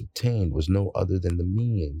language thus obtained was no other than the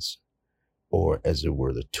means, or as it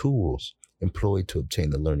were the tools, employed to obtain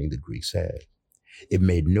the learning the Greeks had. It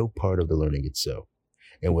made no part of the learning itself,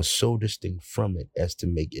 and was so distinct from it as to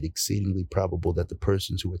make it exceedingly probable that the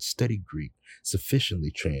persons who had studied Greek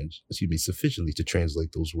sufficiently to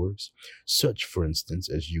translate those works, such, for instance,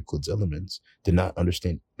 as Euclid's Elements, did not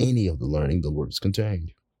understand any of the learning the works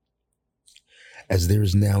contained. As there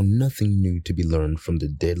is now nothing new to be learned from the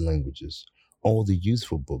dead languages, all the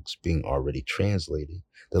useful books being already translated,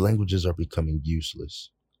 the languages are becoming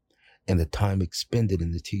useless, and the time expended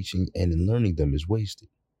in the teaching and in learning them is wasted.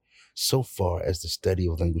 So far as the study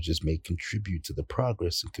of languages may contribute to the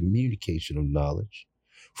progress and communication of knowledge,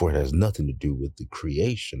 for it has nothing to do with the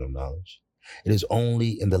creation of knowledge, it is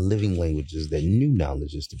only in the living languages that new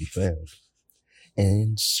knowledge is to be found.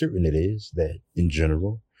 And certain it is that, in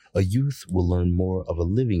general, a youth will learn more of a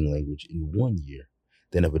living language in 1 year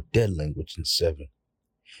than of a dead language in 7.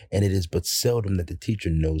 And it is but seldom that the teacher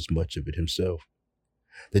knows much of it himself.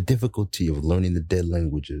 The difficulty of learning the dead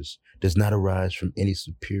languages does not arise from any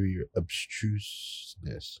superior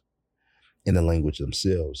abstruseness in the language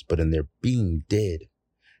themselves, but in their being dead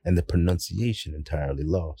and the pronunciation entirely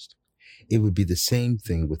lost. It would be the same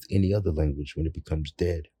thing with any other language when it becomes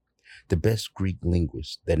dead. The best Greek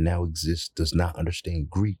linguist that now exists does not understand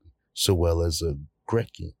Greek so well as a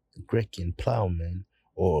Grecian plowman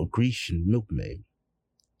or a Grecian milkmaid.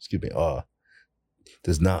 The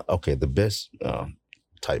best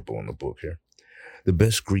typo in the book here. The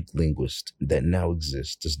best Greek linguist that now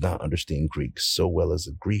exists does not understand Greek so well as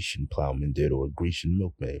a Grecian plowman did or a Grecian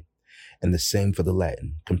milkmaid, and the same for the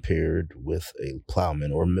Latin, compared with a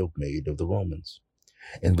plowman or milkmaid of the Romans.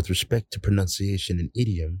 And with respect to pronunciation and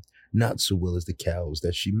idiom, not so well as the cows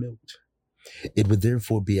that she milked. It would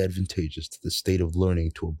therefore be advantageous to the state of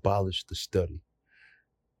learning to abolish the study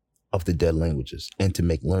of the dead languages and to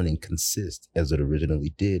make learning consist, as it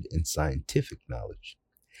originally did, in scientific knowledge.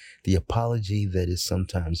 The apology that is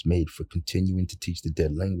sometimes made for continuing to teach the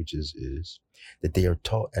dead languages is that they are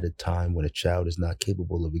taught at a time when a child is not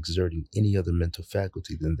capable of exerting any other mental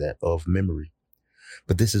faculty than that of memory.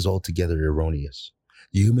 But this is altogether erroneous.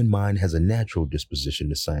 The human mind has a natural disposition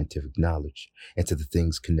to scientific knowledge and to the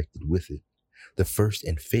things connected with it. The first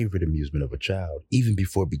and favorite amusement of a child, even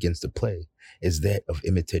before it begins to play, is that of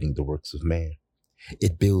imitating the works of man.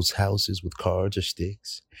 It builds houses with cards or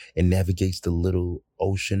sticks, and navigates the little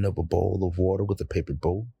ocean of a bowl of water with a paper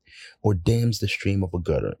boat, or dams the stream of a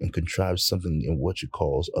gutter and contrives something in what it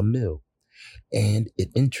calls a mill. And it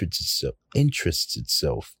interests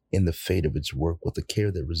itself in the fate of its work with a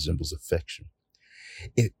care that resembles affection.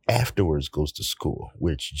 It afterwards goes to school,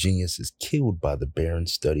 where its genius is killed by the barren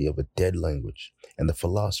study of a dead language, and the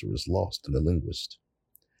philosopher is lost in the linguist.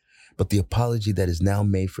 But the apology that is now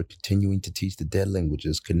made for continuing to teach the dead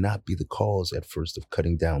languages could not be the cause at first of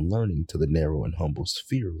cutting down learning to the narrow and humble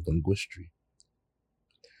sphere of linguistry.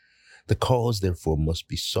 The cause, therefore, must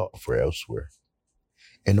be sought for elsewhere.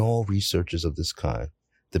 In all researches of this kind,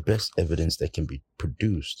 the best evidence that can be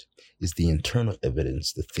produced is the internal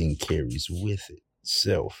evidence the thing carries with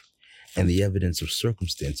itself, and the evidence of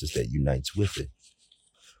circumstances that unites with it,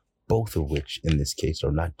 both of which, in this case,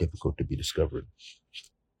 are not difficult to be discovered.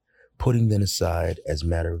 Putting then aside, as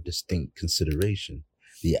matter of distinct consideration,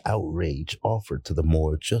 the outrage offered to the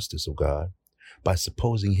moral justice of God by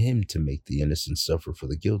supposing him to make the innocent suffer for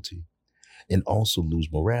the guilty, and also lose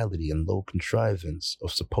morality and low contrivance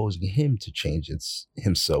of supposing him to change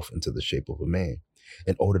himself into the shape of a man,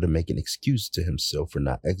 in order to make an excuse to himself for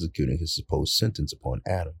not executing his supposed sentence upon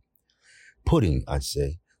Adam. Putting, I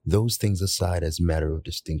say, those things aside as matter of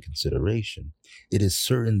distinct consideration, it is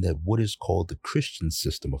certain that what is called the Christian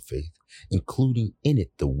system of faith, including in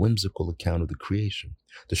it the whimsical account of the creation,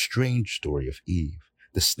 the strange story of Eve,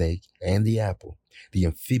 the snake and the apple, the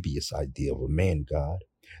amphibious idea of a man-god,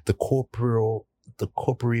 the corporeal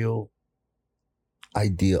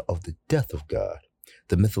idea of the death of God,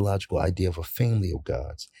 the mythological idea of a family of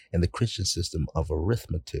gods, and the Christian system of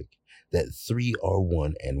arithmetic, that 3 are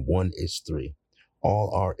 1 and 1 is 3.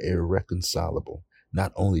 All are irreconcilable,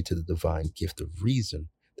 not only to the divine gift of reason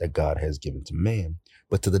that God has given to man,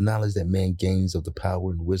 but to the knowledge that man gains of the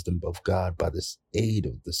power and wisdom of God by the aid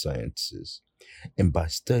of the sciences, and by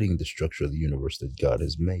studying the structure of the universe that God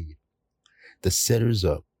has made. The setters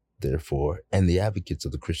up therefore, and the advocates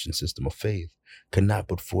of the Christian system of faith could not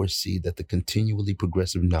but foresee that the continually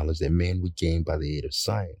progressive knowledge that man would gain by the aid of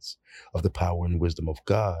science, of the power and wisdom of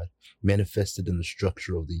God, manifested in the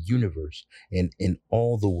structure of the universe and in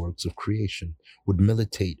all the works of creation, would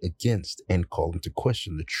militate against and call into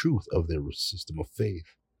question the truth of their system of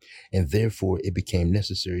faith. And therefore it became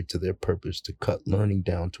necessary to their purpose to cut learning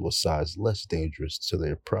down to a size less dangerous to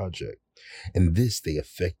their project. And this they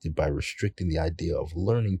effected by restricting the idea of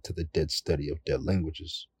learning to the dead study of dead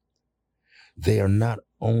languages. They not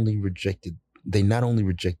only rejected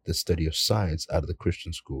the study of science out of the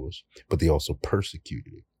Christian schools, but they also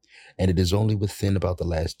persecuted it. And it is only within about the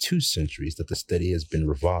last 2 centuries that the study has been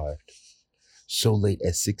revived. So late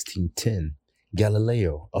as 1610,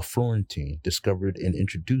 Galileo, a Florentine, discovered and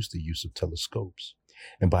introduced the use of telescopes,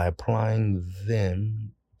 and by applying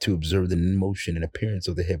them to observe the motion and appearance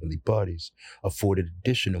of the heavenly bodies, afforded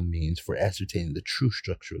additional means for ascertaining the true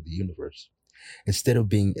structure of the universe. Instead of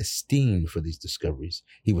being esteemed for these discoveries,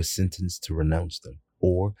 he was sentenced to renounce them,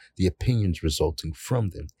 or the opinions resulting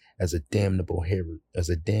from them, as a damnable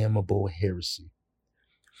heresy.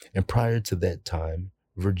 And prior to that time,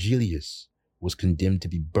 Virgilius was condemned to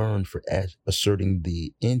be burned for asserting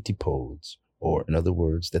the antipodes, or in other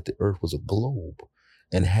words, that the earth was a globe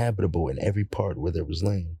and habitable in every part where there was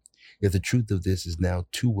land. Yet the truth of this is now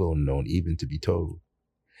too well known even to be told.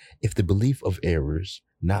 If the belief of errors,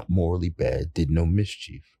 not morally bad, did no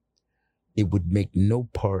mischief, it would make no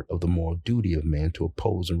part of the moral duty of man to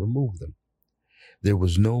oppose and remove them. There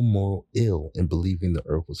was no moral ill in believing the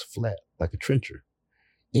earth was flat like a trencher,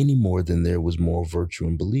 any more than there was moral virtue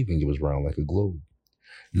in believing it was round like a globe.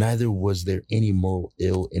 Neither was there any moral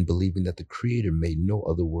ill in believing that the Creator made no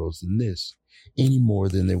other worlds than this, any more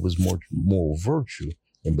than there was more moral virtue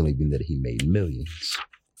in believing that He made millions,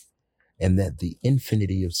 and that the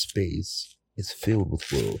infinity of space is filled with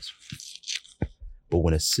worlds. But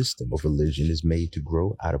when a system of religion is made to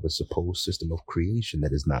grow out of a supposed system of creation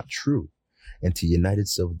that is not true, and to unite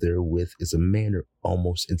itself therewith is a manner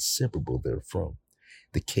almost inseparable therefrom,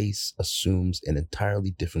 the case assumes an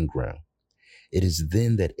entirely different ground. It is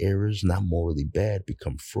then that errors not morally bad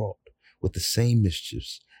become fraught with the same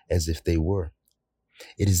mischiefs as if they were.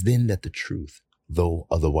 It is then that the truth, though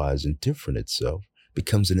otherwise indifferent itself,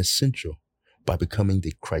 becomes an essential by becoming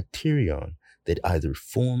the criterion that either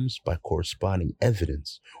forms by corresponding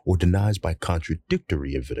evidence or denies by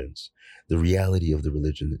contradictory evidence the reality of the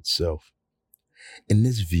religion itself. In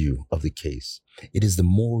this view of the case, it is the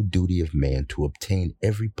moral duty of man to obtain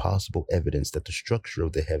every possible evidence that the structure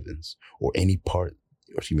of the heavens or any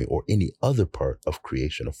other part of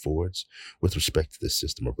creation affords with respect to this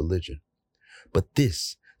system of religion. But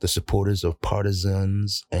this, the supporters or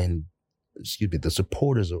partisans of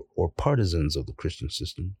the Christian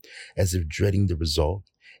system, as if dreading the result,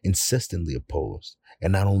 insistently opposed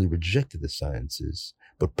and not only rejected the sciences,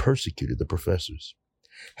 but persecuted the professors.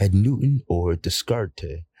 Had Newton or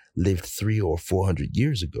Descartes lived 300 or 400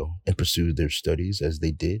 years ago and pursued their studies as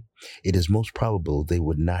they did, it is most probable they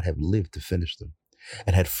would not have lived to finish them.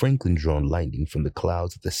 And had Franklin drawn lightning from the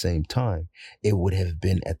clouds at the same time, it would have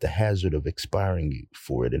been at the hazard of expiring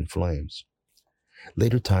for it in flames.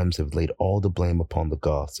 Later times have laid all the blame upon the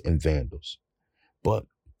Goths and Vandals. But,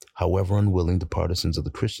 however unwilling the partisans of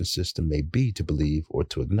the Christian system may be to believe or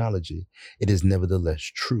to acknowledge it, it is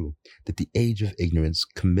nevertheless true that the age of ignorance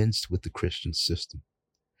commenced with the Christian system.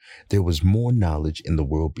 There was more knowledge in the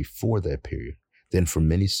world before that period than for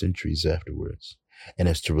many centuries afterwards. And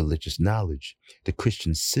as to religious knowledge, the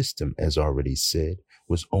Christian system, as already said,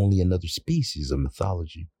 was only another species of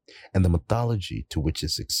mythology, and the mythology to which it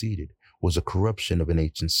succeeded was a corruption of an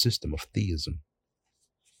ancient system of theism.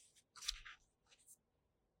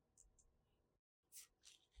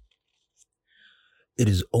 It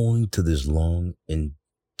is owing to this long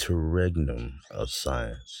interregnum of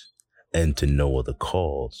science, and to no other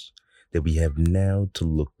cause, that we have now to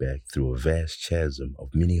look back through a vast chasm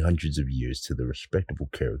of many hundreds of years to the respectable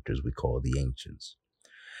characters we call the ancients.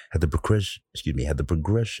 Had the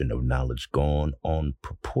progression of knowledge gone on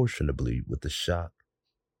proportionably with the stock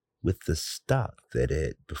that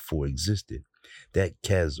had before existed, that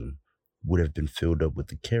chasm would have been filled up with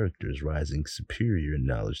the characters rising superior in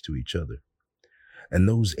knowledge to each other. And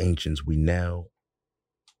those ancients we now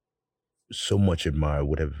so much admire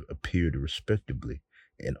would have appeared respectably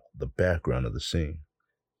in the background of the scene.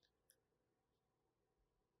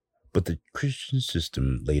 But the Christian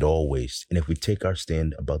system laid all waste, and if we take our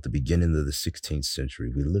stand about the beginning of the 16th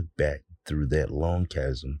century, we look back through that long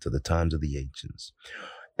chasm to the times of the ancients,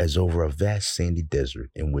 as over a vast sandy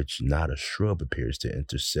desert in which not a shrub appears to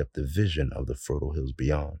intercept the vision of the fertile hills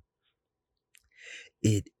beyond.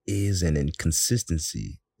 It is an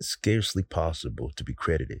inconsistency scarcely possible to be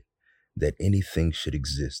credited that anything should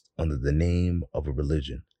exist under the name of a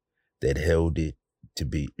religion that held it to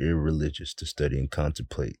be irreligious to study and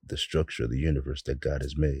contemplate the structure of the universe that God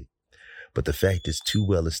has made. But the fact is too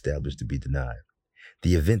well established to be denied.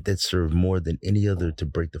 The event that served more than any other to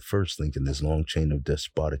break the first link in this long chain of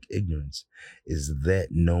despotic ignorance is that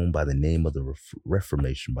known by the name of the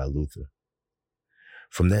Reformation by Luther.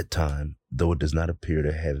 From that time, though it does not appear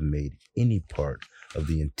to have made any part of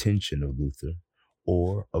the intention of Luther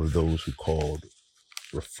or of those who called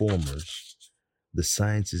reformers, the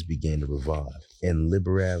sciences began to revive, and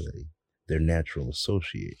liberality, their natural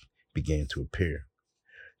associate, began to appear.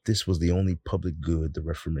 This was the only public good the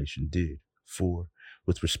Reformation did, for,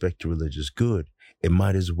 with respect to religious good, it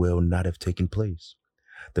might as well not have taken place.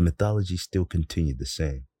 The mythology still continued the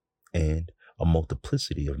same, and a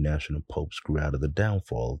multiplicity of national popes grew out of the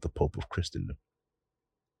downfall of the Pope of Christendom.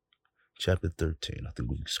 Chapter 13. I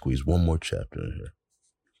think we can squeeze one more chapter in here.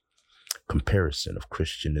 Comparison of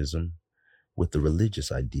Christianism with the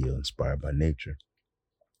religious ideal inspired by nature.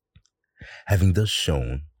 Having thus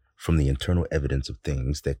shown from the internal evidence of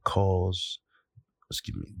things that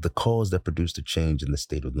the cause that produced a change in the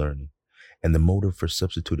state of learning, and the motive for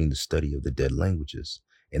substituting the study of the dead languages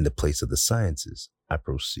in the place of the sciences, I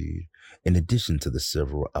proceed, in addition to the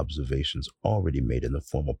several observations already made in the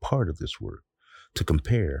formal part of this work, to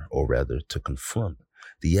compare, or rather to confront,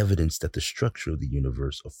 the evidence that the structure of the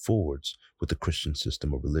universe affords with the Christian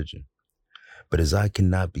system of religion. But as I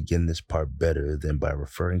cannot begin this part better than by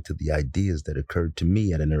referring to the ideas that occurred to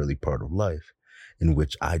me at an early part of life, in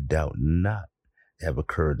which I doubt not have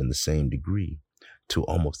occurred in the same degree to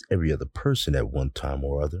almost every other person at one time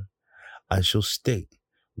or other, I shall state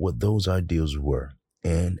what those ideals were,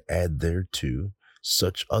 and add thereto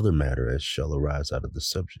such other matter as shall arise out of the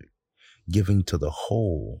subject, giving to the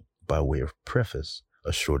whole, by way of preface,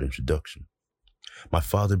 a short introduction. My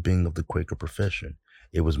father being of the Quaker profession,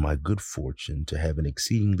 it was my good fortune to have an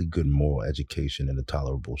exceedingly good moral education and a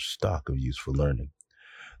tolerable stock of useful learning.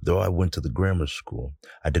 Though I went to the grammar school,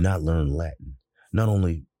 I did not learn Latin, not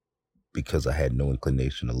only because I had no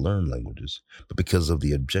inclination to learn languages, but because of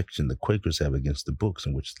the objection the Quakers have against the books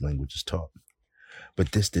in which the language is taught.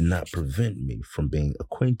 But this did not prevent me from being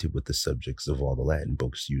acquainted with the subjects of all the Latin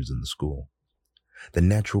books used in the school. The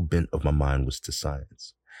natural bent of my mind was to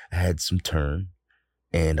science. I had some turn,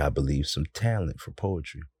 and I believe some talent for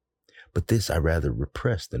poetry. But this I rather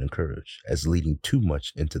repressed than encouraged, as leading too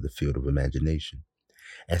much into the field of imagination.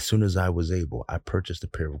 As soon as I was able, I purchased a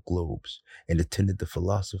pair of globes and attended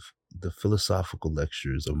the philosophical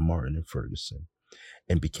lectures of Martin and Ferguson,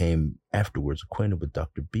 and became afterwards acquainted with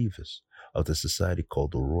Dr. Bevis of the society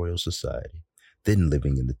called the Royal Society, then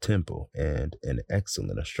living in the Temple and an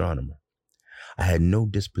excellent astronomer. I had no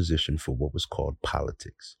disposition for what was called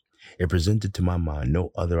politics. It presented to my mind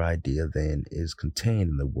no other idea than is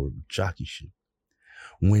contained in the word jockeyship.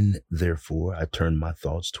 When, therefore, I turned my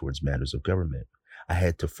thoughts towards matters of government, I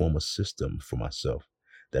had to form a system for myself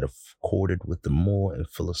that accorded with the moral and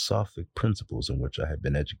philosophic principles in which I had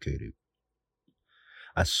been educated.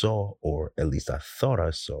 I saw, or at least I thought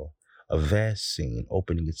I saw, a vast scene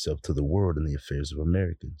opening itself to the world in the affairs of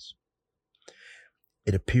Americans.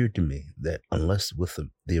 It appeared to me that unless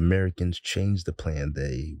the Americans changed the plan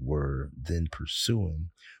they were then pursuing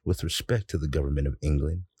with respect to the government of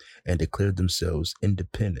England and declared themselves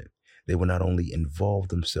independent, they would not only involve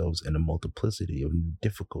themselves in a multiplicity of new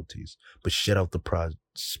difficulties, but shut out the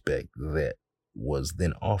prospect that was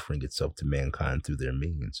then offering itself to mankind through their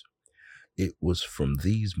means. It was from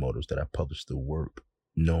these motives that I published the work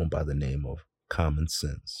known by the name of Common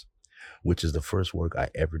Sense, which is the first work I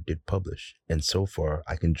ever did publish, and so far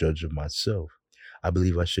I can judge of myself. I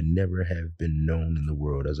believe I should never have been known in the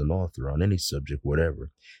world as an author on any subject whatever,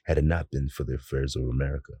 had it not been for the affairs of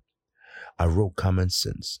America. I wrote Common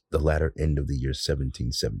Sense the latter end of the year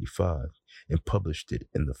 1775, and published it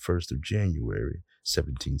in the 1st of January,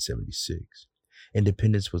 1776.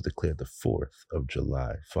 Independence was declared the 4th of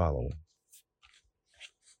July following.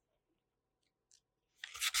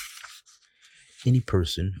 Any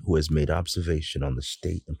person who has made observation on the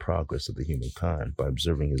state and progress of the human kind by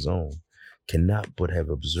observing his own cannot but have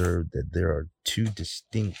observed that there are two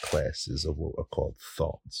distinct classes of what are called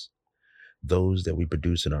thoughts: those that we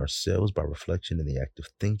produce in ourselves by reflection in the act of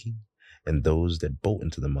thinking, and those that bolt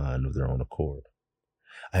into the mind of their own accord.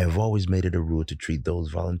 I have always made it a rule to treat those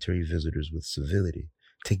voluntary visitors with civility,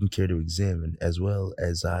 taking care to examine, as well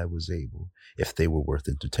as I was able, if they were worth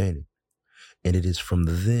entertaining. And it is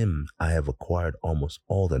from them I have acquired almost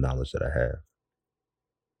all the knowledge that I have.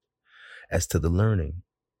 As to the learning,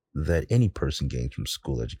 that any person gains from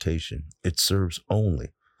school education. It serves only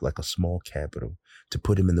like a small capital to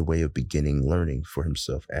put him in the way of beginning learning for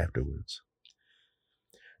himself afterwards.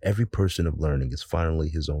 Every person of learning is finally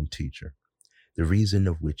his own teacher, the reason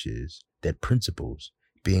of which is that principles,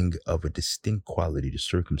 being of a distinct quality to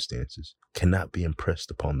circumstances, cannot be impressed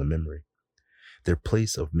upon the memory. Their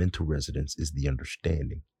place of mental residence is the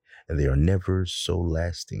understanding, and they are never so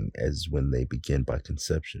lasting as when they begin by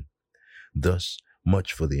conception. Thus,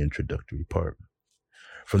 much for the introductory part.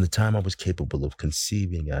 From the time I was capable of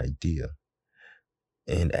conceiving an idea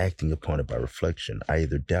and acting upon it by reflection, I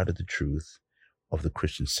either doubted the truth of the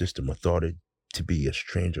Christian system or thought it to be a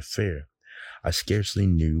strange affair. I scarcely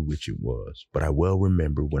knew which it was, but I well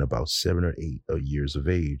remember when about 7 or 8 years of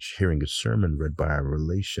age, hearing a sermon read by a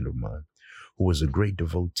relation of mine, who was a great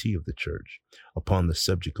devotee of the church, upon the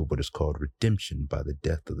subject of what is called redemption by the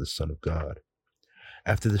death of the Son of God.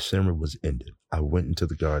 After the sermon was ended, I went into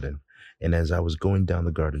the garden, and as I was going down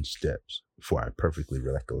the garden steps, for I perfectly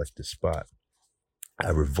recollect the spot, I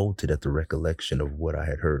revolted at the recollection of what I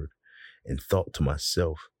had heard, and thought to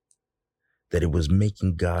myself that it was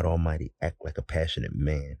making God Almighty act like a passionate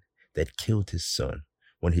man that killed his son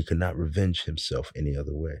when he could not revenge himself any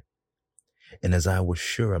other way. And as I was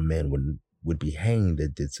sure a man would be hanged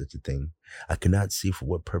that did such a thing, I could not see for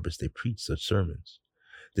what purpose they preached such sermons.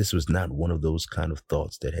 This was not one of those kind of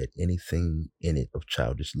thoughts that had anything in it of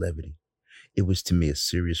childish levity. It was to me a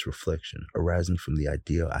serious reflection, arising from the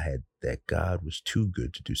idea I had that God was too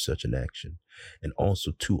good to do such an action, and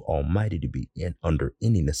also too almighty to be under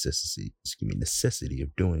any necessity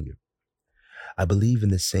of doing it. I believe in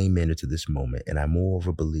the same manner to this moment, and I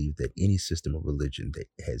moreover believe that any system of religion that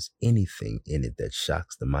has anything in it that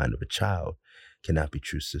shocks the mind of a child cannot be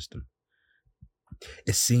true system.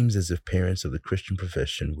 It seems as if parents of the Christian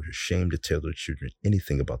profession were ashamed to tell their children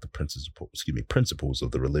anything about the principles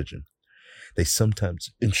of the religion. They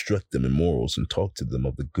sometimes instruct them in morals and talk to them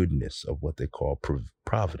of the goodness of what they call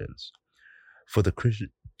providence. For the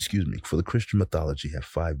Christian mythology have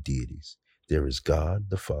 5 deities. There is God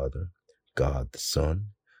the Father, God the Son,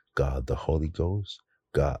 God the Holy Ghost,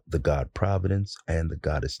 God the God Providence, and the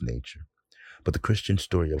Goddess Nature. But the Christian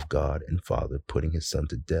story of God and Father putting his son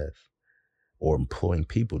to death, or employing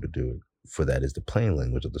people to do it, for that is the plain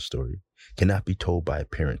language of the story, cannot be told by a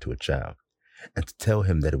parent to a child. And to tell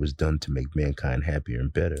him that it was done to make mankind happier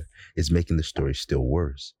and better is making the story still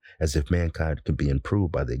worse, as if mankind could be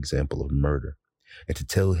improved by the example of murder. And to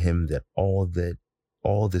tell him that all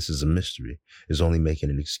this is a mystery is only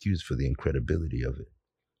making an excuse for the incredibility of it.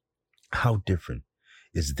 How different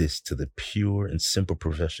is this to the pure and simple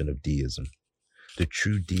profession of deism? The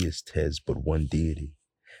true deist has but one deity,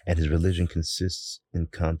 and his religion consists in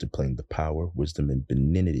contemplating the power, wisdom, and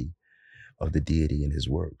benignity of the deity in his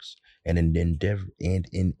works, and in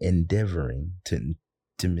endeavoring to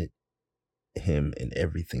imitate him in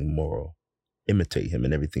everything moral,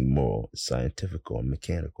 scientific, and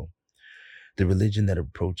mechanical. The religion that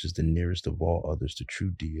approaches the nearest of all others to true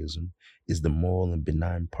deism is the moral and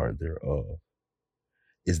benign part thereof,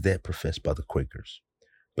 is that professed by the Quakers.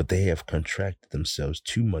 But they have contracted themselves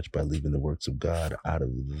too much by leaving the works of God out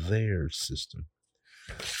of their system.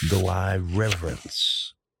 Though I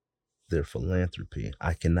reverence their philanthropy,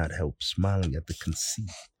 I cannot help smiling at the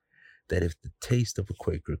conceit that if the taste of a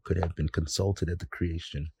Quaker could have been consulted at the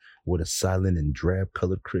creation, what a silent and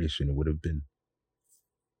drab-colored creation it would have been.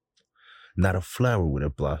 Not a flower would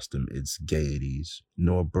have blossomed its gaieties,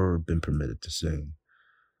 nor a bird been permitted to sing.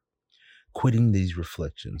 Quitting these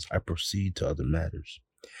reflections, I proceed to other matters.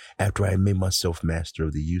 After I had made myself master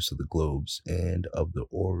of the use of the globes and of the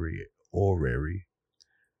orrery,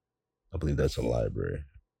 I believe that's a library.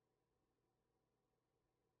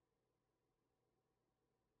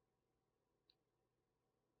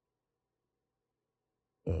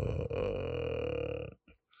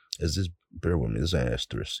 Bear with me, this is an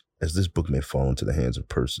asterisk. As this book may fall into the hands of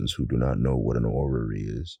persons who do not know what an orrery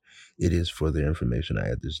is, it is for their information I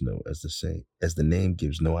add this note. As the name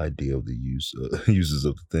gives no idea of the uses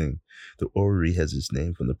of the thing, the orrery has its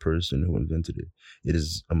name from the person who invented it. It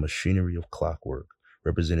is a machinery of clockwork,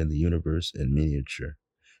 representing the universe in miniature,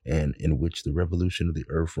 and in which the revolution of the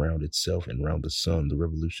earth round itself and round the sun, the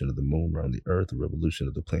revolution of the moon round the earth, the revolution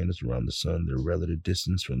of the planets around the sun, their relative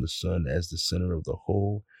distance from the sun as the center of the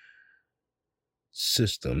whole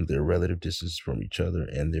system, their relative distance from each other,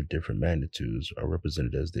 and their different magnitudes are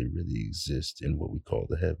represented as they really exist in what we call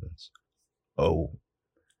the heavens. Oh,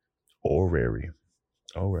 orrery.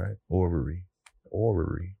 All right, orrery.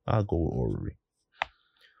 I'll go with orrery.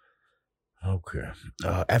 Okay.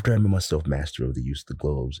 After I made myself master of the use of the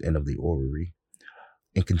globes and of the orrery,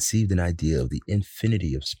 and conceived an idea of the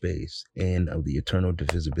infinity of space and of the eternal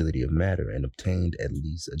divisibility of matter, and obtained at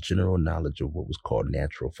least a general knowledge of what was called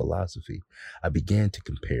natural philosophy, I began to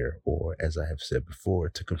compare, or as I have said before,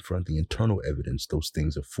 to confront the internal evidence those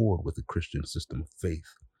things afford with the Christian system of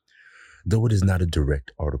faith. Though it is not a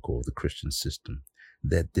direct article of the Christian system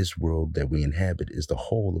that this world that we inhabit is the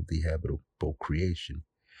whole of the habitable creation,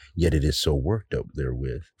 yet it is so worked up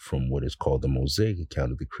therewith from what is called the Mosaic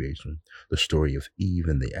account of the creation, the story of Eve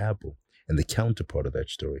and the apple, and the counterpart of that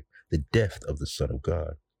story, the death of the Son of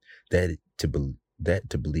God, that to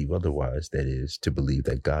believe otherwise, that is, to believe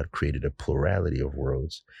that God created a plurality of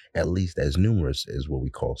worlds, at least as numerous as what we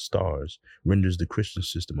call stars, renders the Christian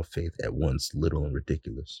system of faith at once little and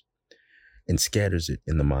ridiculous, and scatters it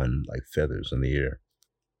in the mind like feathers in the air.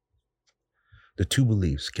 The two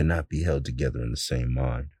beliefs cannot be held together in the same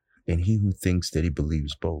mind, and he who thinks that he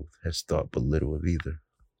believes both has thought but little of either.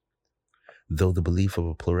 Though the belief of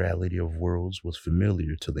a plurality of worlds was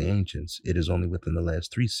familiar to the ancients, it is only within the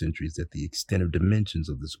last 3 centuries that the extent of dimensions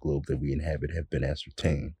of this globe that we inhabit have been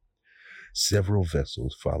ascertained. Several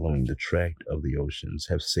vessels following the track of the oceans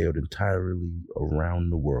have sailed entirely around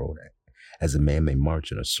the world, as a man may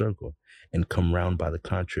march in a circle and come round by the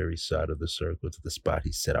contrary side of the circle to the spot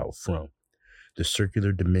he set out from. The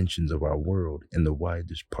circular dimensions of our world in the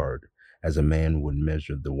widest part, as a man would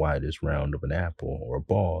measure the widest round of an apple or a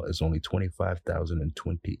ball, is only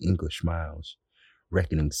 25,020 English miles,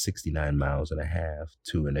 reckoning 69 miles and a half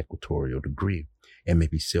to an equatorial degree, and may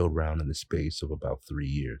be sailed round in the space of about 3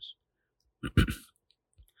 years.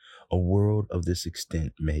 A world of this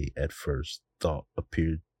extent may at first thought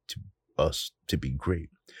appear to us to be great,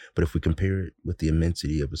 but if we compare it with the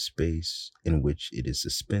immensity of a space in which it is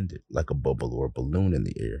suspended, like a bubble or a balloon in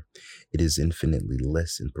the air, it is infinitely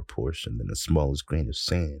less in proportion than the smallest grain of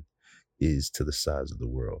sand is to the size of the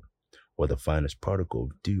world, or the finest particle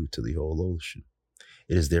of dew to the whole ocean.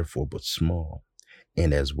 It is therefore but small,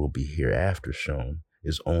 and as will be hereafter shown,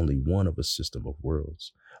 is only one of a system of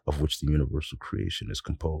worlds, of which the universal creation is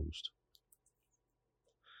composed.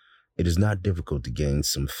 It is not difficult to gain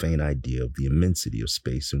some faint idea of the immensity of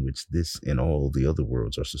space in which this and all the other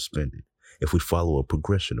worlds are suspended, if we follow a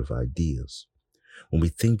progression of ideas. When we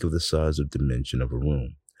think of the size or dimension of a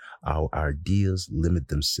room, our ideas limit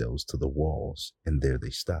themselves to the walls, and there they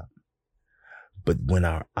stop. But when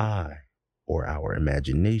our eye or our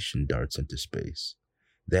imagination darts into space,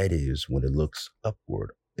 that is, when it looks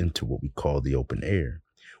upward into what we call the open air,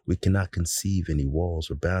 we cannot conceive any walls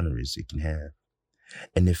or boundaries it can have.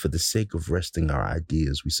 And if for the sake of resting our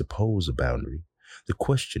ideas we suppose a boundary, the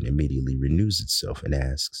question immediately renews itself and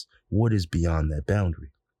asks, what is beyond that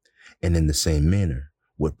boundary? And in the same manner,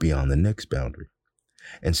 what beyond the next boundary?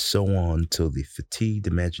 And so on till the fatigued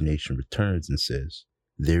imagination returns and says,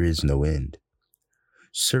 there is no end.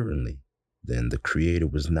 Certainly, then, the Creator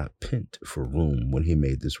was not pent for room when he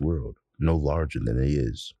made this world, no larger than it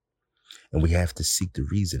is. And we have to seek the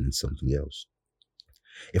reason in something else.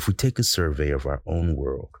 If we take a survey of our own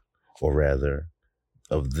world, or rather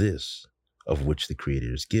of this of which the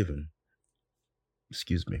Creator is given,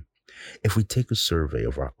 if we take a survey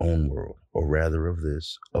of our own world, or rather of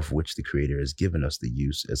this of which the Creator has given us the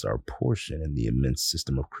use as our portion in the immense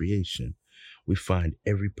system of creation, we find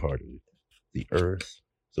every part of it, the earth,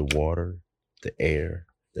 the water, the air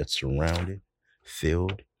that surround it,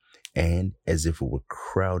 filled, and as if it were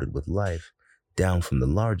crowded with life, down from the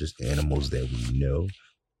largest animals that we know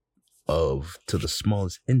of to the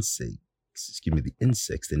smallest the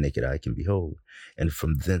insects the naked eye can behold, and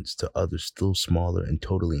from thence to others still smaller and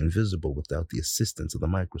totally invisible without the assistance of the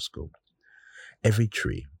microscope. Every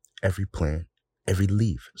tree, every plant, every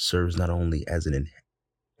leaf serves not only as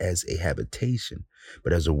a habitation,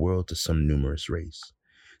 but as a world to some numerous race,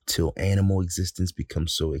 till animal existence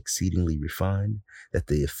becomes so exceedingly refined that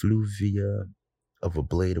the effluvia of a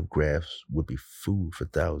blade of grass would be food for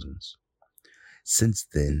thousands. Since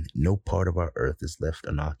then, no part of our earth is left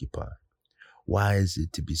unoccupied. Why is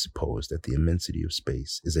it to be supposed that the immensity of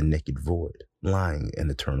space is a naked void, lying in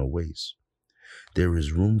eternal waste? There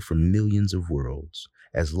is room for millions of worlds,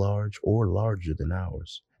 as large or larger than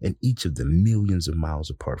ours, and each of them millions of miles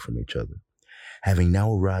apart from each other. Having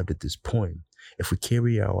now arrived at this point, if we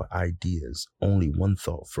carry our ideas only one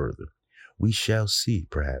thought further, we shall see,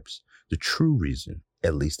 perhaps, the true reason,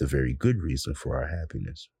 at least a very good reason for our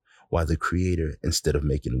happiness, why the Creator, instead of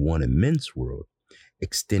making one immense world,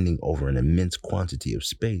 extending over an immense quantity of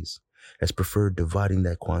space, has preferred dividing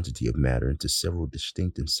that quantity of matter into several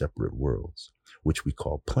distinct and separate worlds, which we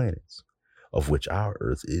call planets, of which our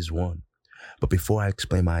earth is one. But before I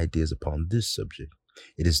explain my ideas upon this subject,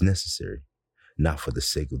 it is necessary not for the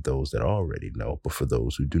sake of those that already know, but for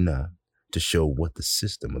those who do not, to show what the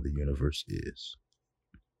system of the universe is.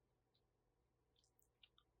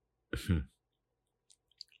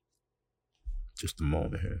 Just a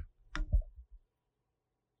moment here.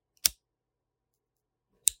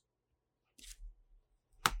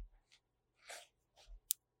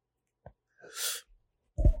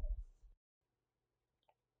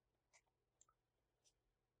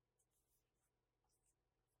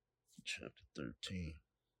 Chapter 13,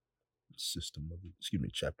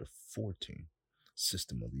 chapter 14,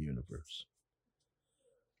 System of the Universe.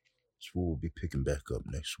 So we'll be picking back up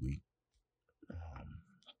next week.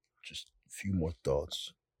 Just a few more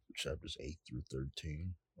thoughts, chapters 8 through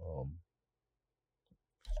 13.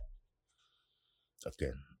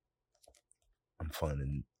 Again, I'm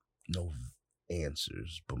finding no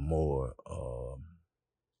answers, but more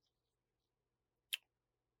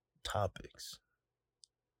topics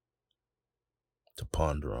to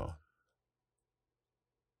ponder on.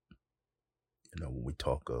 When we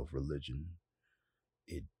talk of religion,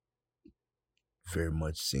 it very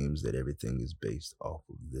much seems that everything is based off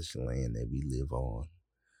of this land that we live on,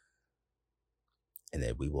 and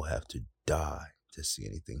that we will have to die to see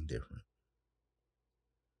anything different.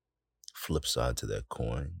 Flip side to that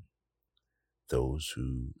coin, those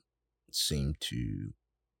who seem to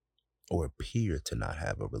or appear to not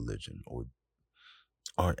have a religion or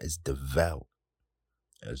aren't as devout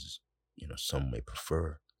as some may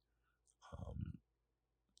prefer,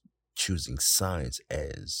 choosing science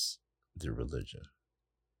as their religion,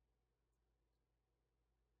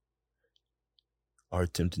 are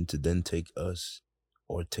attempting to then take us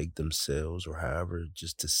or take themselves or however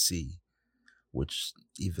just to see, which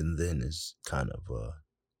even then is kind of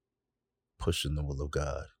pushing the will of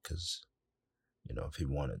God, because if he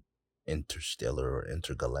wanted interstellar or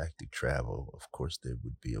intergalactic travel, of course there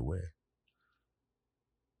would be a way.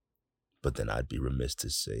 But then I'd be remiss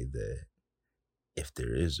to say that if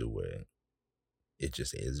there is a way, it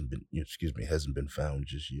just hasn't been found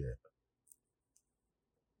just yet.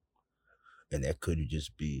 And that could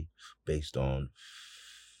just be based on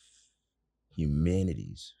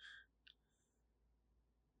humanity's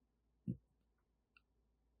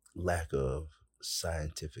lack of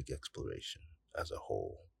scientific exploration as a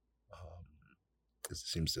whole. It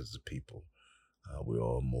seems as a people, we're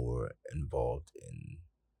all more involved in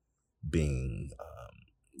being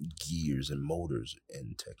gears and motors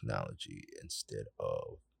in technology instead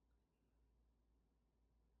of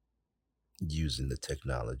using the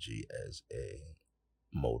technology as a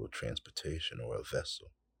mode of transportation or a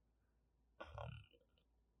vessel.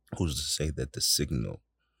 Who's to say that the signal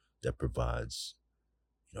that provides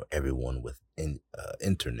everyone with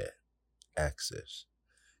internet access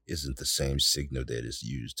isn't the same signal that is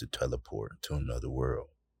used to teleport to another world?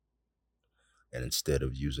 And instead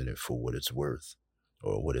of using it for what it's worth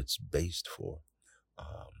or what it's based for,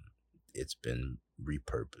 it's been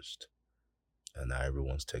repurposed. And now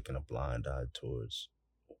everyone's taking a blind eye towards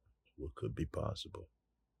what could be possible.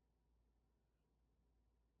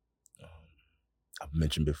 I've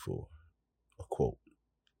mentioned before a quote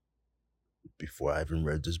before I even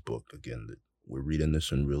read this book. Again, that we're reading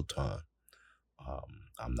this in real time.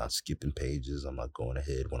 I'm not skipping pages. I'm not going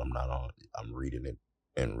ahead when I'm not on. I'm reading it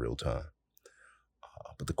in real time.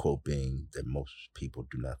 But the quote being that most people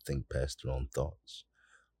do not think past their own thoughts.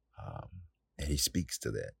 And he speaks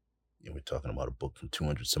to that. We're talking about a book from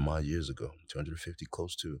 200 some odd years ago, 250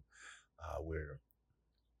 close to, where,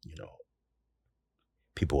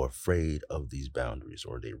 people are afraid of these boundaries,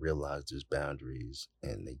 or they realize there's boundaries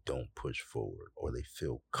and they don't push forward, or they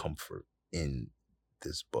feel comfort in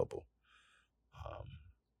this bubble.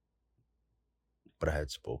 But I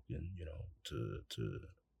had spoken, to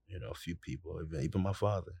a few people, even my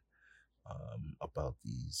father, about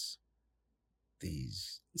these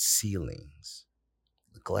ceilings,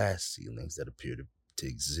 the glass ceilings that appear to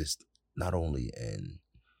exist not only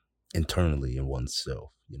internally in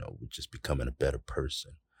oneself, with just becoming a better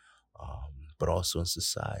person, but also in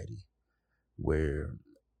society, where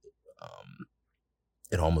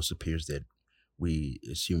it almost appears that we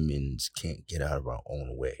as humans can't get out of our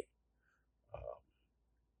own way.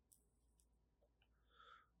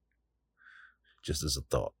 Just as a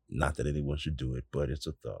thought, not that anyone should do it, but it's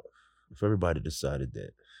a thought. If everybody decided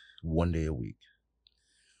that one day a week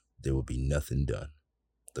there would be nothing done,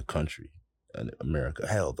 the country and America,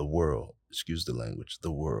 hell, the world, excuse the language,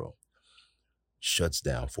 the world shuts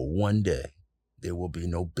down for one day, there will be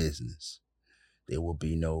no business. There will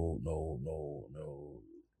be no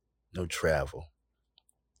travel.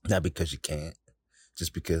 Not because you can't,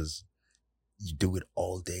 just because you do it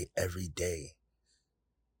all day, every day.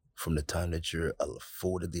 from the time that you're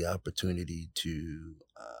afforded the opportunity to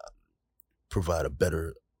provide a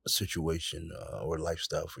better situation or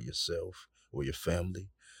lifestyle for yourself or your family,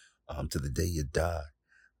 to the day you die.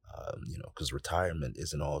 Because retirement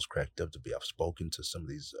isn't always cracked up to be. I've spoken to some of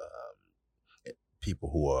these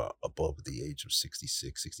people who are above the age of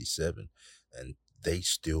 66, 67, and they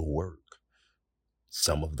still work.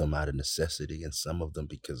 Some of them out of necessity, and some of them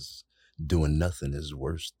because doing nothing is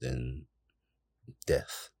worse than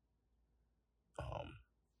death. Um,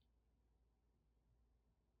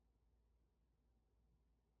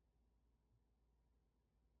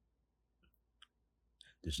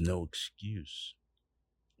 there's no excuse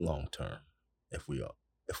long term if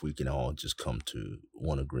we can all just come to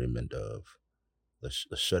one agreement of let's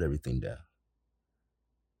shut everything down.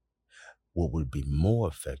 What would be more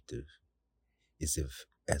effective is if,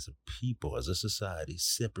 as a people, as a society,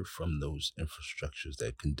 separate from those infrastructures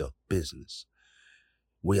that conduct business,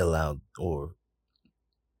 we allow, or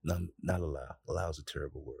not allow, allow is a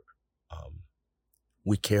terrible word.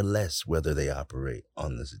 We care less whether they operate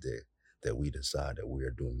on this day that we decide that we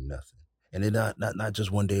are doing nothing. And it not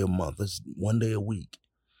just one day a month, it's one day a week.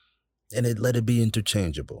 And let it be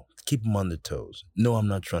interchangeable. Keep them on their toes. No, I'm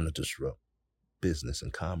not trying to disrupt business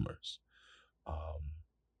and commerce.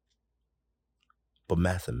 But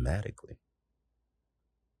mathematically,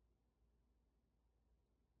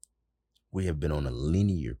 we have been on a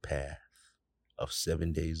linear path of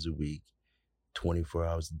 7 days a week, 24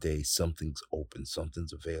 hours a day. Something's open,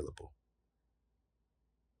 something's available.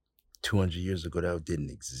 200 years ago, that didn't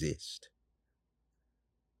exist.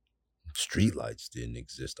 Streetlights didn't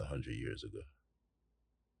exist 100 years ago.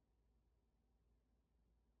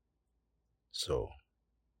 So,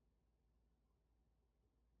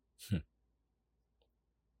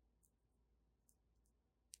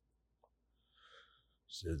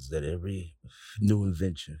 says that every new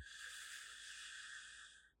invention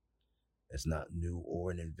is not new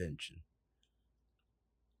or an invention,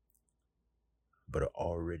 but an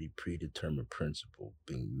already predetermined principle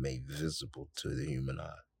being made visible to the human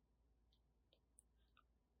eye.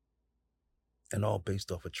 And all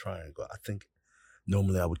based off a triangle. I think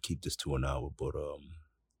normally I would keep this to an hour, but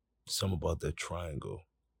something about that triangle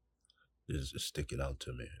is sticking out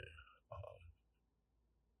to me here.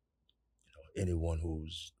 Anyone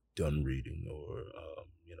who's done reading or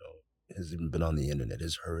has even been on the internet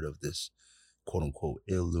has heard of this quote unquote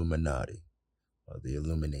Illuminati, the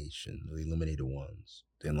illumination, the illuminated ones,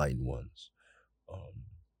 the enlightened ones.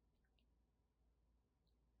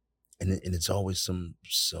 And it's always some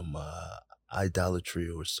idolatry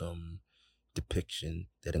or some depiction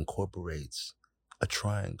that incorporates a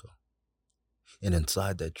triangle, and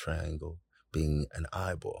inside that triangle being an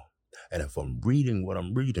eyeball. And if I'm reading what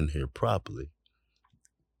I'm reading here properly,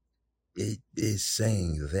 it is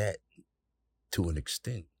saying that to an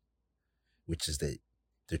extent, which is that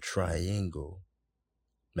the triangle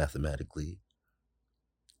mathematically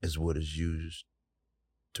is what is used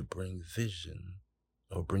to bring vision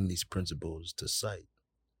or bring these principles to sight.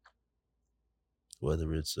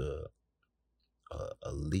 Whether it's a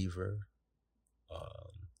lever,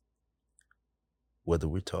 whether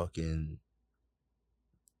we're talking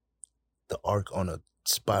the arc on a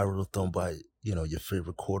spiral thrown by your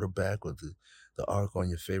favorite quarterback, or the arc on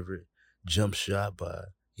your favorite jump shot by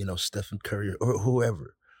Stephen Curry or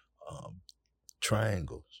whoever.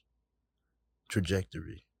 Triangles,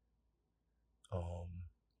 trajectory.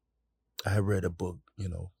 I had read a book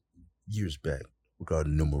years back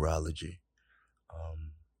regarding numerology,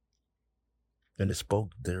 and it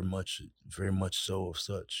spoke very much so of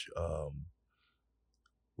such.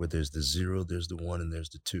 Where there's the 0, there's the 1, and there's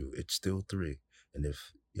the 2. It's still 3. And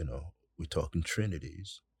if, we're talking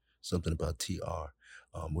trinities, something about TR,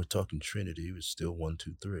 we're talking trinity, it's still 1,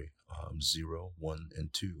 2, 3. 0, 1,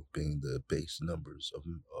 and 2 being the base numbers of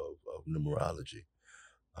numerology.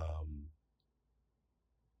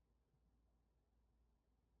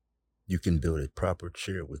 You can build a proper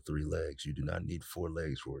chair with 3 legs. You do not need 4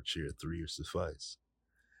 legs for a chair. 3 will suffice.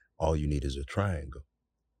 All you need is a triangle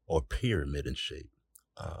or pyramid in shape.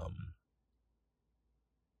 I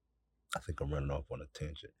think I'm running off on a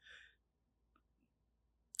tangent.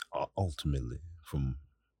 Ultimately, from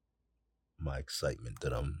my excitement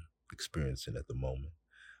that I'm experiencing at the moment,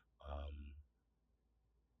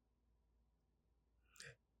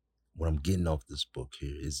 what I'm getting off this book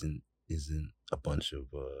here isn't a bunch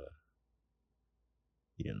of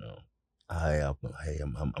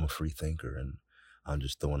I'm a free thinker and I'm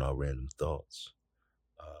just throwing out random thoughts.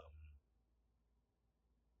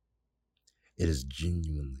 It is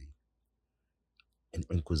genuinely an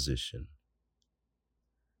inquisition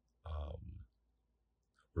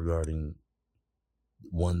regarding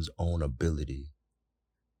one's own ability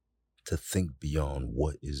to think beyond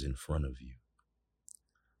what is in front of you.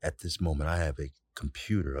 At this moment, I have a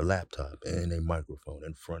computer, a laptop, and a microphone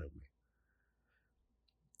in front of me.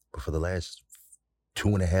 But for the last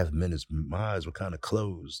 2.5 minutes, my eyes were kind of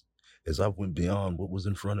closed as I went beyond what was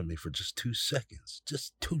in front of me for just 2 seconds.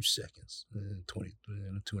 Just 2 seconds.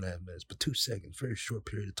 2.5 minutes, but 2 seconds, very short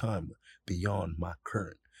period of time beyond my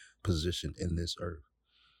current position in this earth.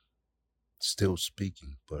 Still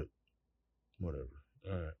speaking, but whatever.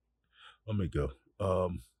 All right, let me go.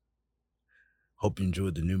 Hope you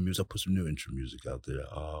enjoyed the new music. I put some new intro music out there.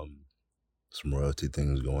 Some royalty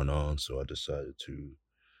things going on, so I decided to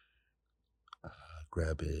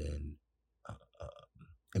grab an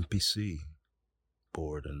MPC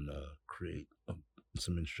board and create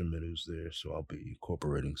some instrumentals there. So I'll be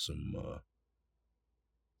incorporating some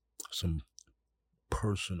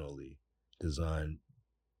personally designed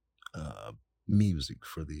music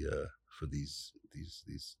for the for these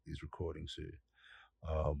recordings here.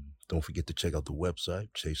 Don't forget to check out the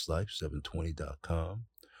website, chaselife720.com.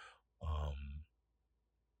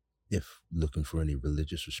 If looking for any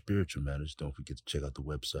religious or spiritual matters, don't forget to check out the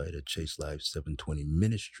website at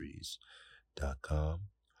chaselife720ministries.com.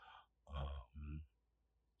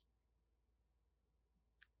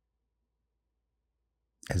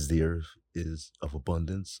 As the earth is of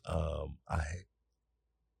abundance, I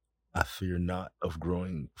fear not of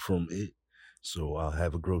growing from it. So I'll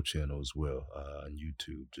have a grow channel as well on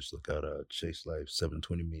YouTube. Just look out Chase Life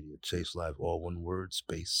 720 Media. Chase Life, all one word,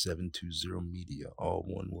 space 720 Media, all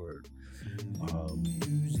one word.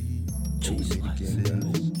 Chase Meet again,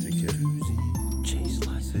 guys. Take care.